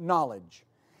and knowledge.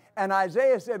 And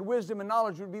Isaiah said wisdom and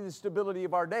knowledge would be the stability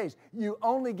of our days. You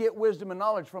only get wisdom and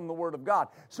knowledge from the Word of God.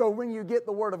 So when you get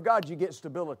the Word of God, you get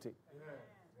stability.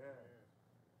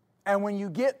 And when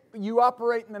you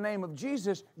operate in the name of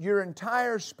Jesus, your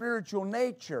entire spiritual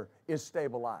nature is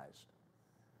stabilized.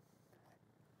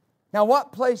 Now,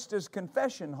 what place does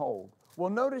confession hold? Well,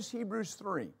 notice Hebrews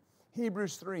 3.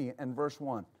 Hebrews 3 and verse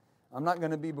 1. I'm not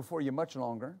going to be before you much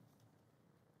longer.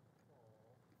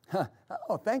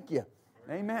 Oh, thank you.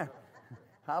 Amen.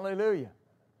 Hallelujah.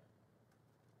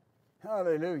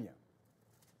 Hallelujah.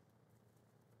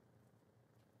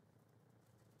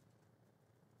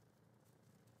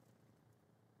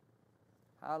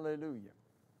 Hallelujah.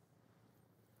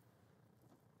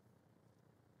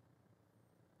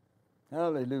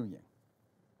 Hallelujah.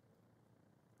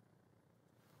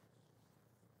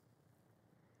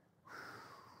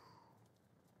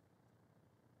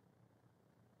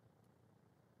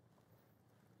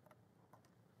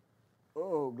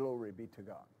 Oh, glory be to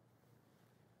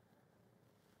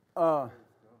God.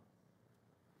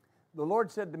 The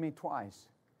Lord said to me twice,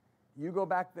 you go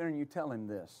back there and you tell him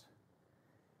this.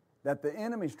 that the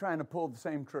enemy's trying to pull the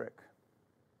same trick.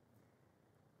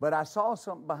 But I saw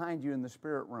something behind you in the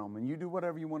spirit realm, and you do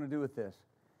whatever you want to do with this.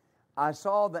 I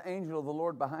saw the angel of the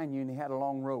Lord behind you, and he had a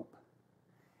long rope,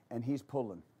 and he's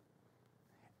pulling.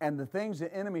 And the things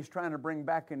the enemy's trying to bring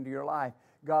back into your life,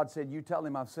 God said, you tell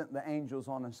him I've sent the angels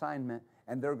on assignment,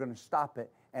 and they're going to stop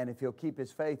it. And if he'll keep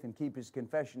his faith and keep his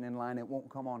confession in line, it won't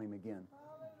come on him again.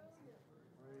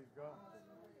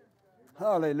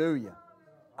 Hallelujah.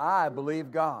 I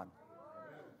believe God.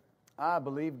 I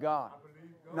believe God.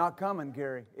 Not coming,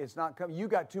 Gary. It's not coming. You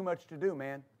got too much to do,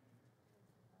 man.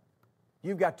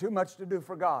 You've got too much to do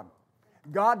for God.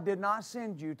 God did not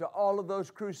send you to all of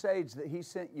those crusades that He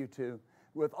sent you to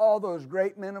with all those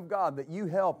great men of God that you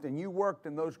helped and you worked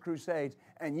in those crusades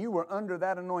and you were under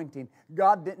that anointing.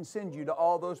 God didn't send you to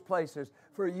all those places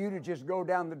for you to just go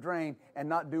down the drain and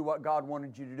not do what God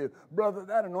wanted you to do. Brother,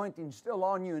 that anointing's still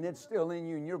on you and it's still in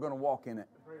you and you're going to walk in it.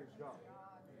 Praise God.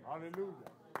 Hallelujah.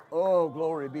 Oh,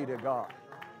 glory be to God.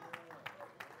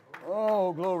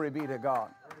 Oh, glory be to God.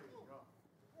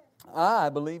 I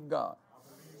believe God.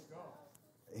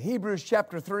 Hebrews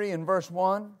chapter 3 and verse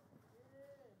 1.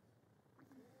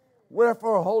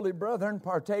 Wherefore, holy brethren,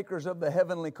 partakers of the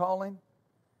heavenly calling.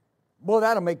 Boy,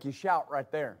 that'll make you shout right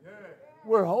there.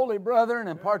 We're holy brethren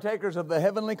and partakers of the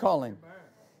heavenly calling.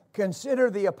 Consider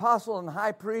the apostle and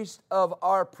high priest of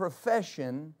our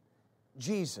profession,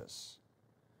 Jesus.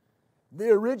 The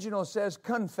original says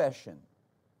confession.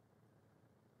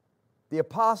 The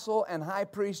apostle and high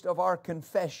priest of our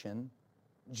confession,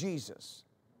 Jesus.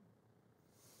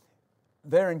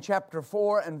 There in chapter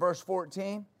 4 and verse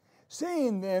 14,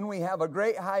 seeing then we have a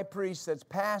great high priest that's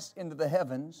passed into the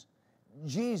heavens,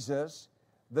 Jesus,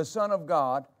 the Son of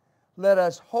God, let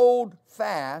us hold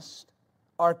fast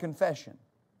our confession.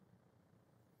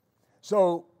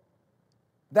 So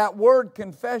that word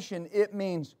confession, it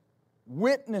means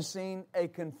witnessing a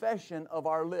confession of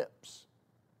our lips.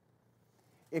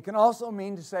 It can also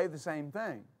mean to say the same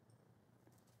thing.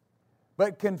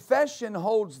 But confession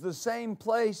holds the same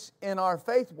place in our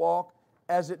faith walk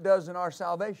as it does in our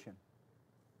salvation.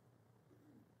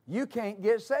 You can't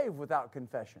get saved without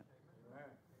confession.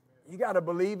 You got to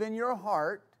believe in your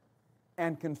heart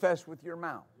and confess with your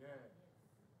mouth.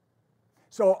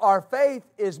 So our faith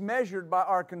is measured by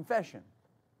our confession.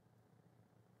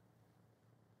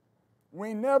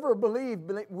 We never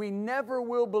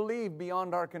will believe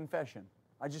beyond our confession.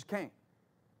 I just can't.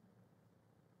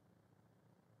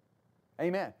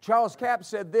 Amen. Charles Capps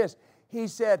said this. He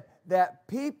said that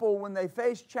people, when they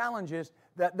face challenges,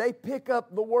 that they pick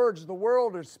up the words the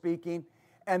world is speaking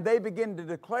and they begin to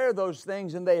declare those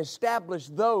things and they establish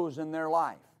those in their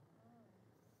life.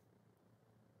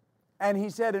 And he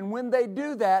said, and when they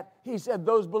do that, he said,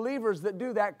 those believers that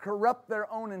do that corrupt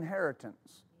their own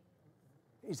inheritance.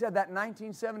 He said that in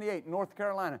 1978 in North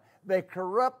Carolina. They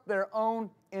corrupt their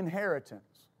own inheritance.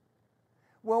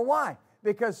 Well, why?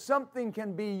 Because something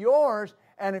can be yours,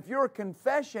 and if your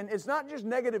confession, it's not just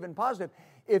negative and positive.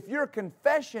 If your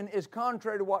confession is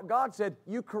contrary to what God said,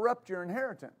 you corrupt your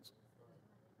inheritance.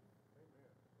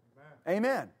 Amen.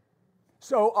 Amen.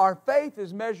 So our faith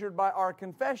is measured by our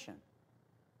confession.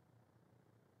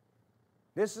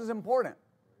 This is important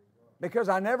because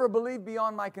I never believe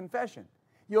beyond my confession.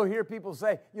 You'll hear people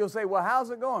say, well, how's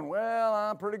it going? Well,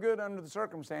 I'm pretty good under the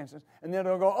circumstances. And then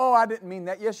they'll go, oh, I didn't mean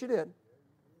that. Yes, you did.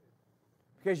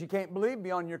 Because you can't believe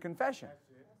beyond your confession.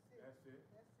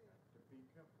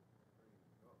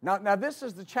 Now this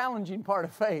is the challenging part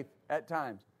of faith at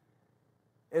times.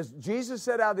 As Jesus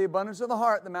said, out of the abundance of the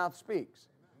heart, the mouth speaks.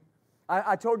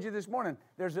 I told you this morning,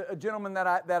 there's a gentleman that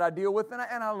I deal with, and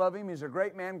I love him. He's a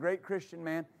great man, great Christian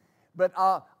man. But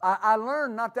I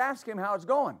learned not to ask him how it's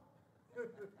going.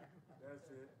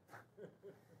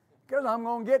 Because I'm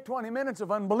going to get 20 minutes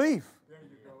of unbelief. There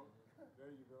you go. There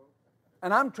you go.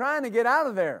 And I'm trying to get out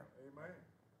of there. Amen.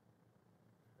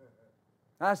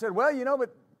 And I said, well,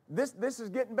 but this is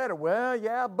getting better. Well,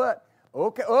 yeah, but,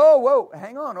 okay. Oh, whoa,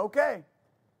 hang on, okay.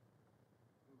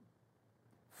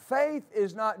 Faith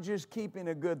is not just keeping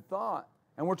a good thought.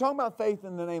 And we're talking about faith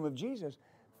in the name of Jesus.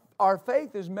 Our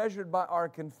faith is measured by our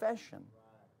confession.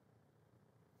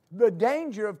 The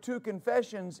danger of two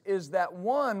confessions is that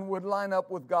one would line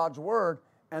up with God's Word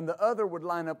and the other would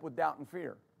line up with doubt and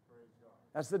fear.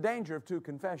 That's the danger of two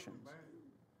confessions.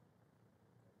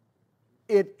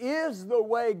 It is the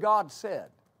way God said.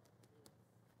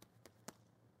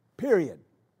 Period.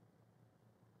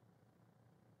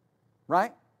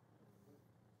 Right?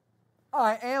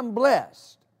 I am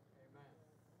blessed.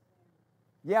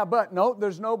 Yeah, but. No,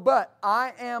 there's no but.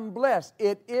 I am blessed.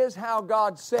 It is how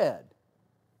God said.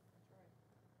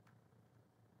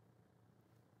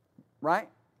 Right?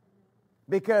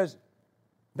 Because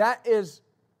that is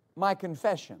my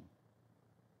confession.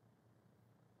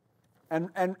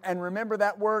 And remember,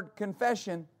 that word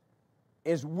confession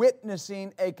is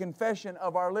witnessing a confession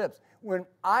of our lips. When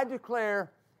I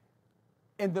declare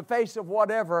in the face of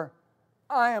whatever,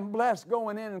 I am blessed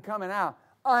going in and coming out,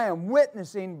 I am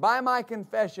witnessing by my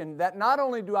confession that not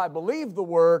only do I believe the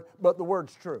Word, but the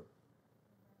Word's true.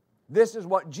 This is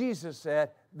what Jesus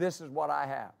said. This is what I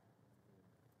have.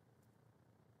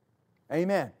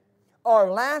 Amen.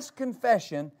 Our last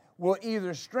confession will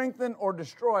either strengthen or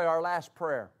destroy our last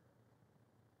prayer.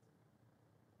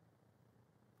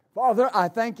 Father, I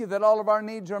thank You that all of our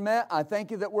needs are met. I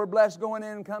thank You that we're blessed going in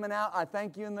and coming out. I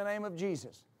thank You in the name of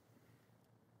Jesus.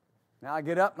 Now I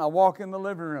get up and I walk in the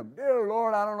living room. Dear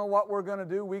Lord, I don't know what we're going to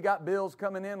do. We got bills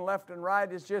coming in left and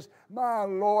right. It's just, my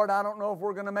Lord, I don't know if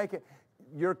we're going to make it.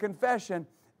 Your confession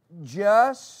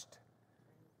just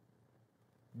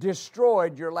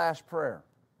destroyed your last prayer.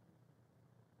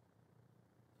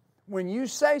 When you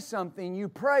say something, you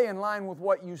pray in line with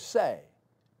what you say.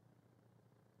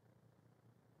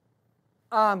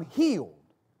 I'm healed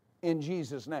in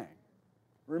Jesus' name.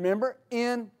 Remember,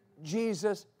 in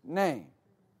Jesus' name.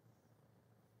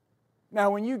 Now,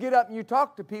 when you get up and you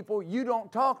talk to people, you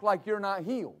don't talk like you're not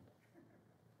healed.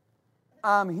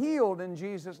 I'm healed in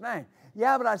Jesus' name.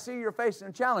 Yeah, but I see you're facing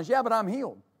a challenge. Yeah, but I'm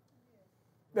healed.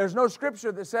 There's no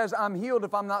scripture that says I'm healed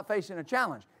if I'm not facing a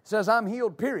challenge. It says I'm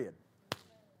healed, period.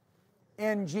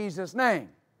 In Jesus' name.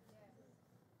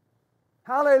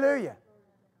 Hallelujah.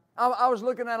 I was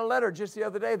looking at a letter just the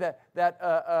other day that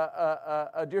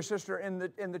a dear sister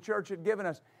in the church had given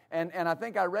us, and I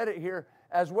think I read it here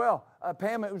as well.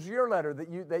 Pam, it was your letter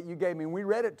that you gave me, and we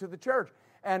read it to the church,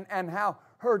 and how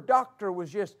her doctor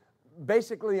was just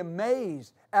basically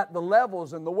amazed at the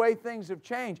levels and the way things have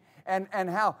changed, and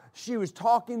how she was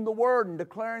talking the Word and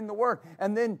declaring the Word,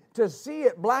 and then to see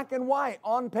it black and white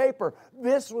on paper,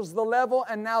 this was the level,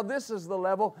 and now this is the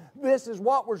level, this is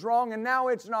what was wrong, and now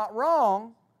it's not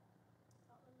wrong.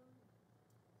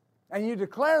 And you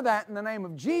declare that in the name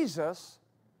of Jesus,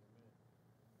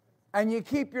 and you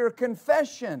keep your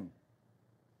confession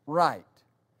right.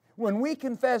 When we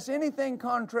confess anything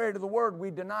contrary to the Word,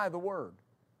 we deny the Word.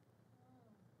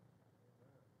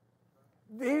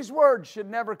 These words should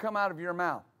never come out of your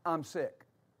mouth. I'm sick.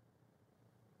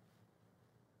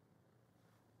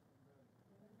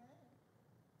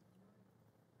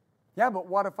 Yeah, but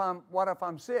what if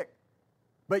I'm sick?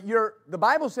 But the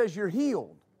Bible says you're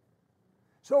healed.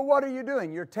 So what are you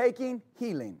doing? You're taking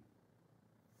healing.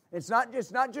 It's not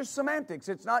just semantics.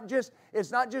 It's not just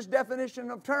definition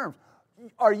of terms.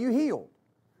 Are you healed?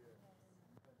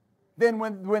 Then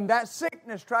when that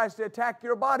sickness tries to attack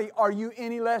your body, are you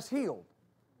any less healed?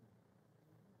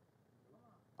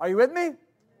 Are you with me?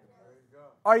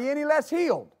 Are you any less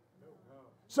healed?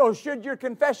 So should your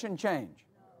confession change?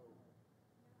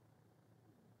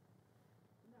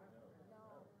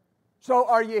 So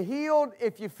are you healed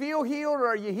if you feel healed, or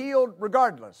are you healed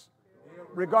regardless?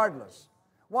 Regardless.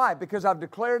 Why? Because I've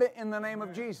declared it in the name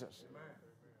of Jesus.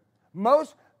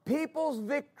 Most people's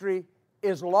victory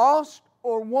is lost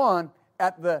or won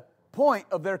at the point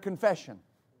of their confession.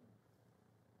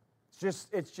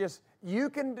 It's just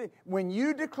when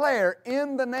you declare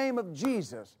in the name of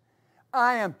Jesus,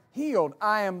 I am healed,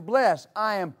 I am blessed,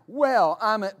 I am well,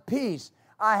 I'm at peace,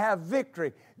 I have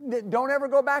victory. Don't ever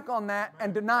go back on that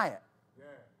and deny it.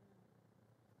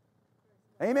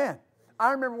 Amen.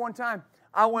 I remember one time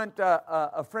I went,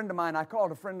 a friend of mine, I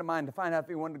called a friend of mine to find out if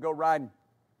he wanted to go riding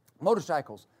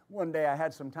motorcycles. One day I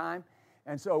had some time,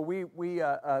 and so we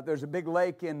there's a big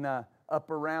lake in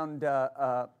up around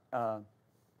not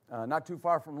too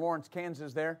far from Lawrence,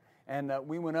 Kansas there, and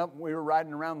we went up and we were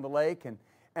riding around the lake,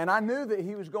 and I knew that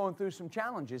he was going through some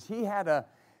challenges. He had a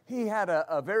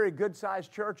very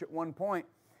good-sized church at one point,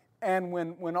 and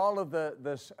when all of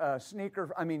the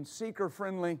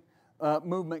seeker-friendly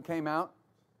movement came out,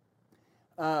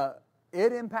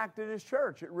 it impacted his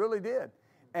church. It really did.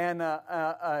 And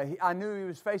I knew he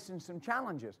was facing some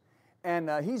challenges. And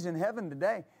he's in heaven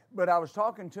today. But I was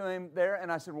talking to him there,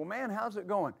 and I said, well, man, how's it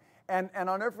going? And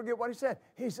I'll never forget what he said.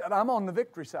 He said, I'm on the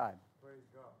victory side. Praise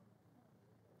God.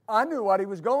 I knew what he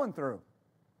was going through.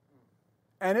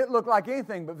 And it looked like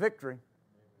anything but victory.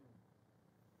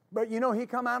 But you know, he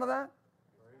come out of that?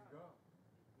 Praise God.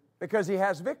 Because he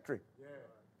has victory.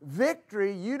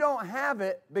 Victory, you don't have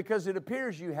it because it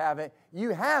appears you have it. You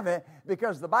have it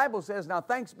because the Bible says, now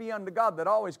thanks be unto God that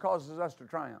always causes us to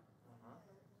triumph.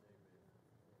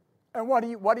 And what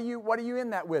are you in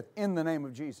that with? In the name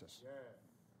of Jesus.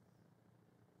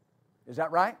 Is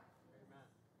that right?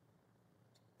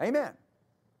 Amen.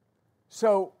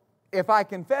 So If I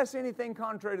confess anything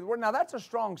contrary to the Word, now that's a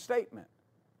strong statement.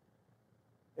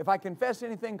 If I confess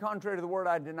anything contrary to the Word,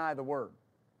 I deny the Word.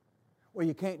 Well,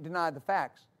 you can't deny the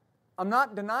facts. I'm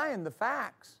not denying the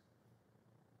facts.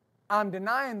 I'm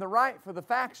denying the right for the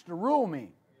facts to rule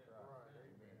me.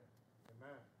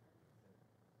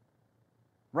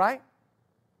 Right?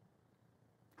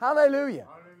 Hallelujah.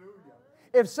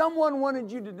 If someone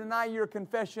wanted you to deny your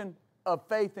confession of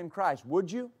faith in Christ,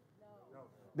 would you?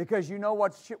 Because you know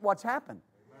what's happened.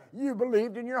 You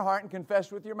believed in your heart and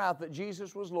confessed with your mouth that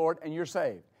Jesus was Lord and you're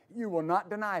saved. You will not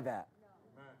deny that.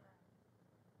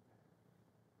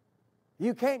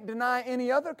 You can't deny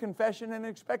any other confession and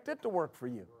expect it to work for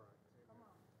you.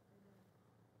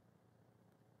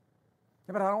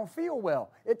 Yeah, but I don't feel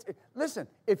well. Listen,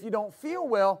 if you don't feel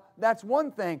well, that's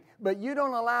one thing. But you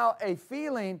don't allow a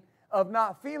feeling of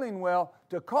not feeling well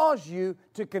to cause you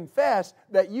to confess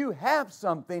that you have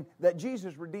something that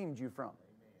Jesus redeemed you from.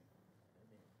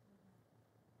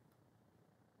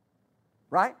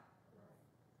 Right?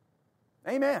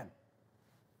 Amen.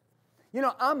 You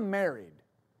know, I'm married.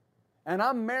 And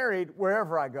I'm married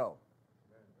wherever I go.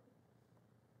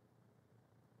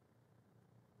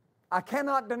 I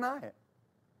cannot deny it.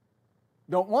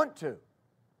 Don't want to.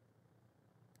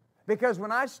 Because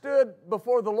when I stood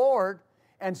before the Lord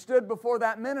and stood before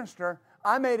that minister,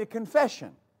 I made a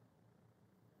confession.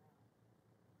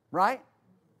 Right?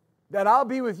 That I'll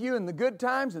be with you in the good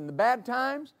times and the bad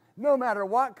times, no matter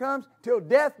what comes, till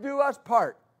death do us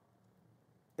part.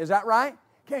 Is that right?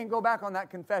 Can't go back on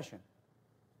that confession.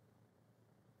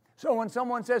 So when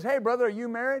someone says, hey brother, are you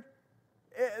married?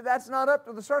 That's not up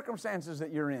to the circumstances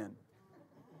that you're in.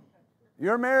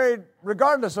 You're married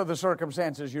regardless of the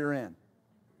circumstances you're in.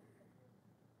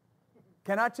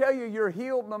 Can I tell you, you're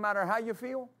healed no matter how you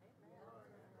feel?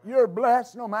 You're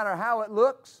blessed no matter how it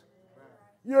looks.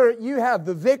 You have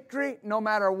the victory no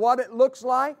matter what it looks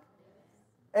like.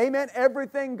 Amen.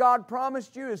 Everything God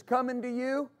promised you is coming to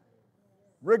you,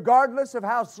 regardless of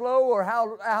how slow or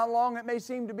how long it may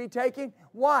seem to be taking.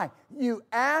 Why? You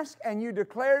asked and you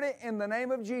declared it in the name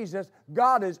of Jesus.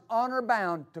 God is honor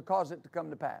bound to cause it to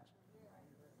come to pass.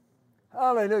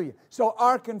 Hallelujah. So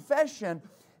our confession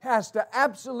has to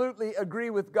absolutely agree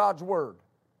with God's Word.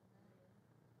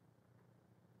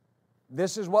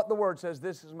 This is what the Word says.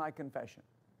 This is my confession.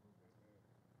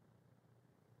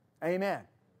 Amen.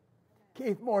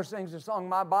 Keith Moore sings the song,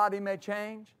 my body may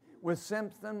change with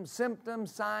symptoms,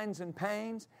 signs, and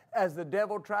pains as the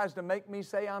devil tries to make me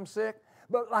say I'm sick,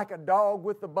 but like a dog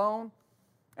with the bone.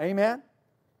 Amen.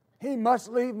 He must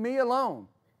leave me alone.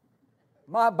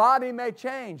 My body may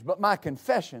change, but my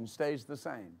confession stays the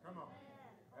same. Come on.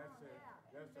 That's it.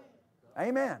 Yes, sir.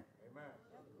 Amen. Amen.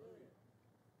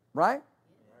 Right?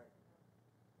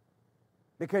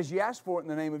 Because you asked for it in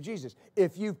the name of Jesus.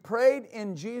 If you've prayed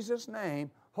in Jesus'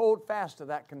 name, hold fast to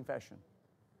that confession.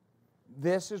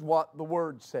 This is what the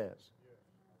Word says.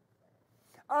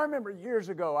 I remember years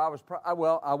ago, I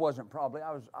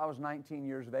was 19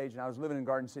 years of age, and I was living in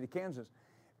Garden City, Kansas.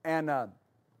 And, I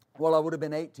would have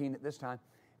been 18 at this time.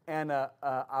 And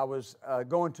I was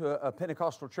going to a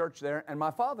Pentecostal church there, and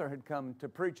my father had come to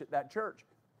preach at that church.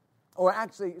 Or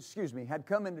actually, had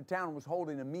come into town and was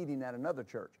holding a meeting at another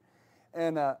church.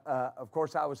 And, of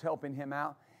course, I was helping him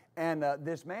out. And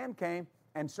this man came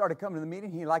and started coming to the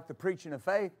meeting. He liked the preaching of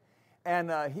faith.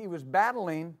 And he was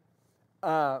battling,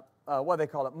 what they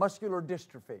call it, muscular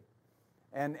dystrophy.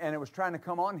 And it was trying to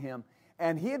come on him.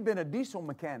 And he had been a diesel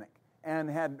mechanic and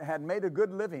had made a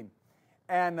good living.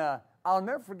 And I'll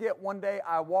never forget, one day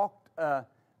I walked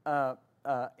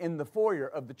in the foyer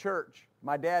of the church.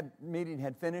 My dad's meeting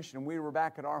had finished, and we were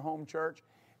back at our home church.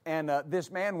 And this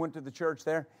man went to the church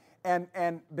there.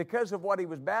 And because of what he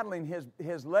was battling,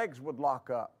 his legs would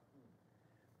lock up.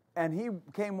 And he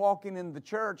came walking into the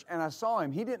church, and I saw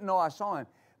him. He didn't know I saw him,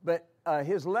 but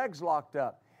his legs locked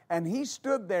up. And he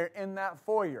stood there in that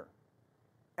foyer.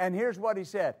 And here's what he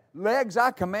said. Legs,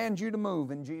 I command you to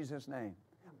move in Jesus' name.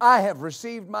 I have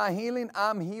received my healing.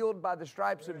 I'm healed by the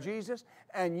stripes of Jesus,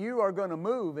 and you are going to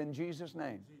move in Jesus'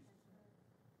 name.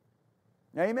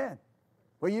 Amen.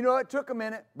 Well, you know, it took a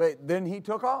minute, but then he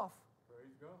took off.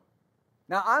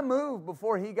 Now, I moved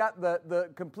before he got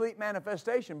the complete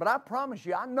manifestation, but I promise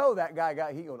you, I know that guy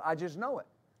got healed. I just know it.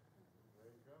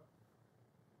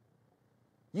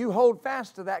 You hold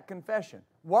fast to that confession.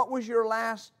 What was your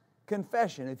last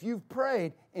confession? If you've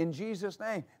prayed in Jesus'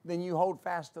 name, then you hold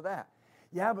fast to that.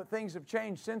 Yeah, but things have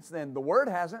changed since then. The Word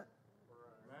hasn't.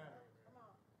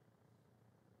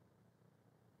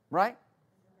 Right?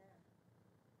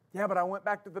 Yeah, but I went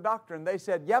back to the doctor and they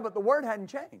said, yeah, but the Word hadn't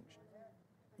changed.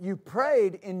 You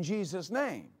prayed in Jesus'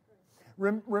 name.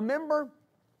 Remember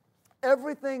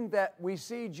Everything that we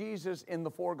see Jesus in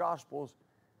the four Gospels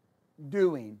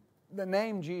doing, the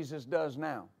name Jesus does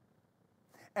now.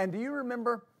 And do you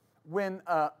remember when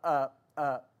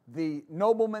the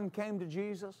nobleman came to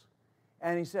Jesus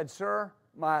and he said, "Sir,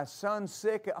 my son's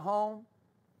sick at home."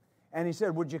 And he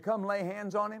said, "Would you come lay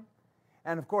hands on him?"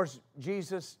 And of course,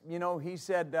 Jesus, he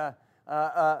said,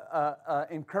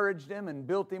 encouraged him and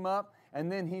built him up.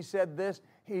 And then he said this,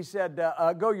 he said,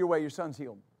 "Go your way, your son's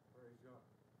healed."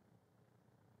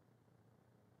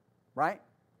 Right?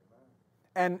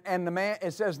 And the man,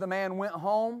 it says the man went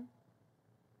home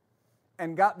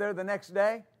and got there the next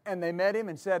day, and they met him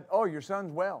and said, "Oh, your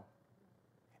son's well."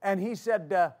 And he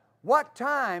said, "What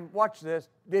time," watch this,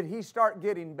 "did he start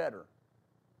getting better?"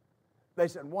 They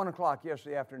said, 1 o'clock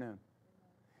yesterday afternoon.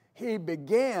 He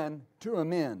began to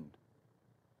amend.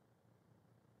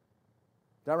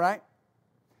 Is that right?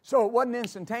 So it wasn't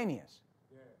instantaneous.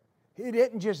 He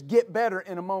didn't just get better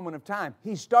in a moment of time.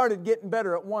 He started getting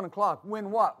better at 1 o'clock.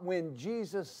 When what? When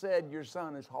Jesus said, "Your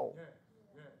son is whole."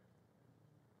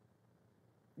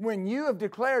 When you have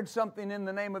declared something in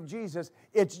the name of Jesus,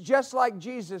 it's just like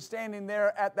Jesus standing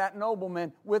there at that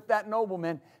nobleman, with that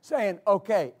nobleman, saying,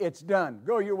 "Okay, it's done.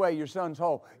 Go your way, your son's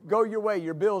whole. Go your way,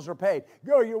 your bills are paid.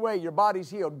 Go your way, your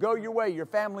body's healed. Go your way, your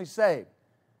family's saved."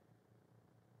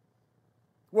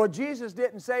 Well, Jesus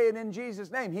didn't say it in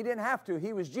Jesus' name. He didn't have to.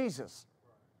 He was Jesus.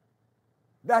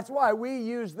 That's why we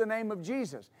use the name of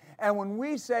Jesus. And when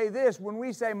we say this, when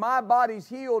we say, "My body's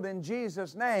healed in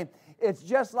Jesus' name," it's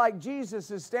just like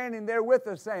Jesus is standing there with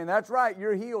us saying, "That's right,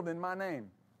 you're healed in my name."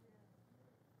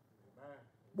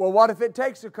 Well, what if it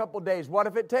takes a couple days? What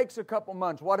if it takes a couple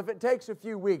months? What if it takes a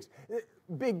few weeks?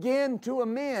 Begin to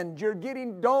amend.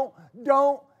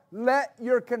 Don't let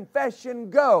your confession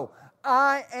go.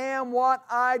 I am what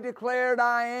I declared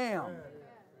I am.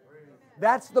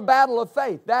 That's the battle of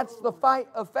faith. That's the fight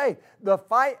of faith. The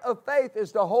fight of faith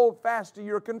is to hold fast to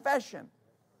your confession.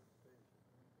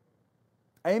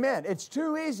 Amen. It's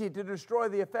too easy to destroy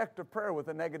the effect of prayer with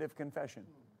a negative confession.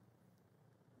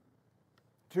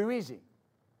 Too easy.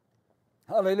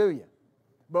 Hallelujah.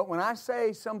 But when I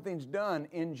say something's done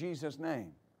in Jesus'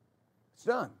 name, it's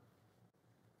done.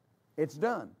 It's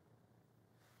done.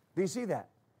 Do you see that?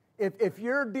 If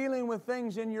you're dealing with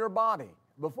things in your body,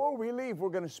 before we leave, we're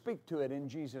going to speak to it in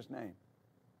Jesus' name.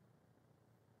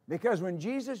 Because when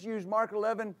Jesus used Mark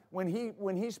 11, when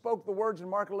he spoke the words in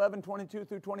Mark 11, 22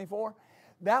 through 24,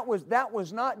 that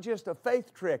was not just a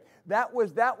faith trick. That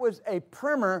was a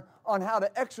primer on how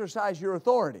to exercise your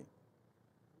authority.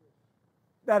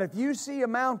 That if you see a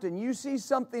mountain, you see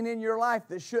something in your life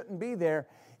that shouldn't be there,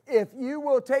 if you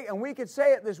will take, and we could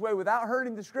say it this way without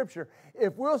hurting the Scripture,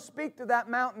 if we'll speak to that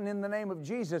mountain in the name of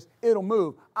Jesus, it'll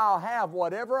move. I'll have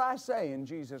whatever I say in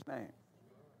Jesus' name.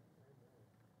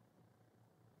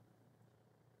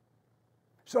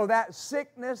 So that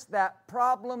sickness, that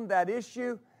problem, that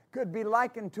issue could be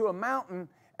likened to a mountain,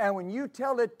 and when you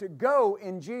tell it to go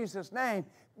in Jesus' name,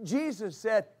 Jesus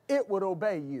said it would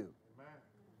obey you.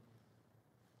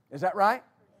 Is that right?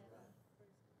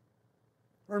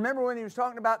 Remember when he was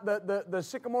talking about the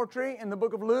sycamore tree in the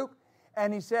book of Luke?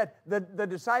 And he said, the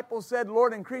disciples said,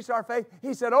 "Lord, increase our faith."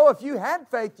 He said, "Oh, if you had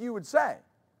faith, you would say."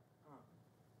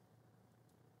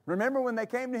 Remember when they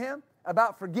came to him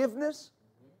about forgiveness?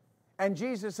 And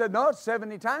Jesus said, "No, it's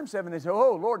 70 times 7. They said,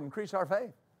 "Oh, Lord, increase our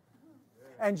faith."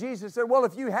 And Jesus said, "Well,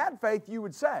 if you had faith, you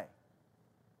would say."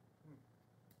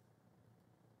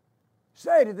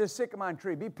 Say to this sycamore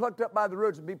tree, "Be plucked up by the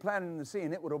roots and be planted in the sea,"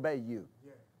 and it would obey you.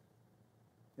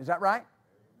 Is that right?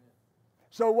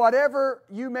 So whatever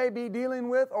you may be dealing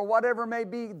with or whatever may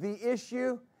be the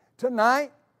issue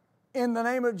tonight, in the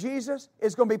name of Jesus,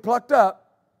 it's going to be plucked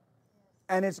up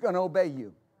and it's going to obey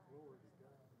you.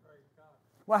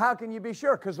 Well, how can you be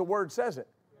sure? Because the Word says it.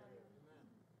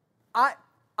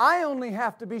 I only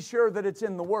have to be sure that it's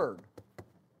in the Word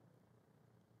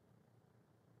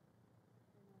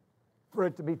for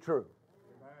it to be true.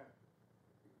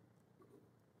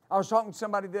 I was talking to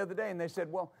somebody the other day and they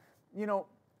said, "Well,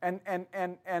 and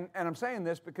I'm saying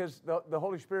this because the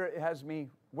Holy Spirit has me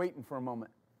waiting for a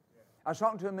moment." I was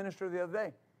talking to a minister the other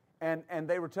day and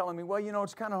they were telling me, "Well,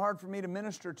 it's kind of hard for me to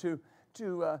minister to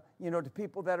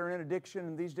people that are in addiction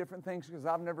and these different things because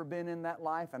I've never been in that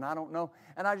life and I don't know."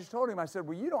 And I just told him, I said,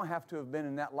 "Well, you don't have to have been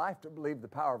in that life to believe the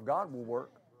power of God will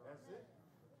work." That's it.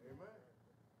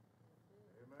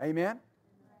 Amen. Amen.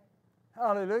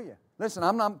 Hallelujah. Listen,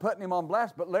 I'm not putting him on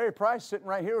blast, but Larry Price sitting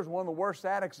right here was one of the worst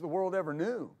addicts the world ever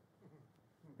knew.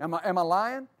 Am I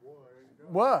lying?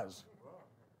 Was.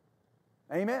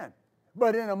 Amen.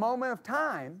 But in a moment of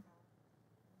time,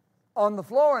 on the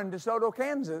floor in DeSoto,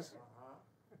 Kansas,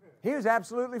 He was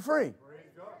absolutely free.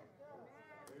 Praise God.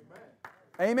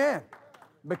 Amen. Amen.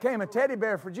 Became a teddy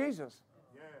bear for Jesus.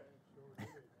 Yeah.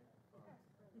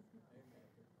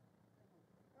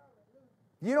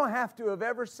 You don't have to have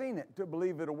ever seen it to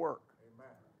believe it'll work. Amen.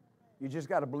 You just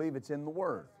got to believe it's in the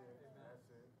Word. That's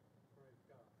it.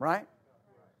 Right?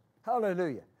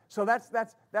 Hallelujah. So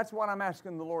that's what I'm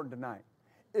asking the Lord tonight.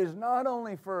 Is not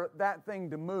only for that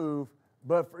thing to move,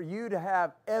 but for you to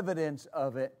have evidence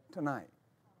of it tonight.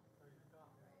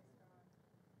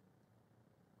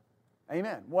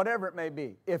 Amen. Whatever it may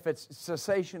be. If it's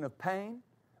cessation of pain,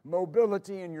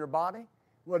 mobility in your body,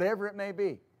 whatever it may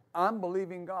be, I'm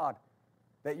believing God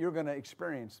that you're going to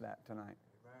experience that tonight.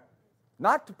 Amen.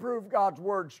 Not to prove God's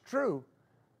Word's true,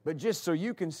 but just so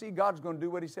you can see God's going to do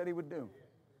what He said He would do.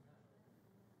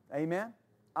 Amen?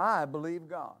 I believe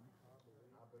God.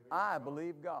 I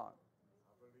believe God.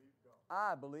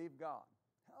 I believe God.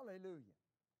 Hallelujah.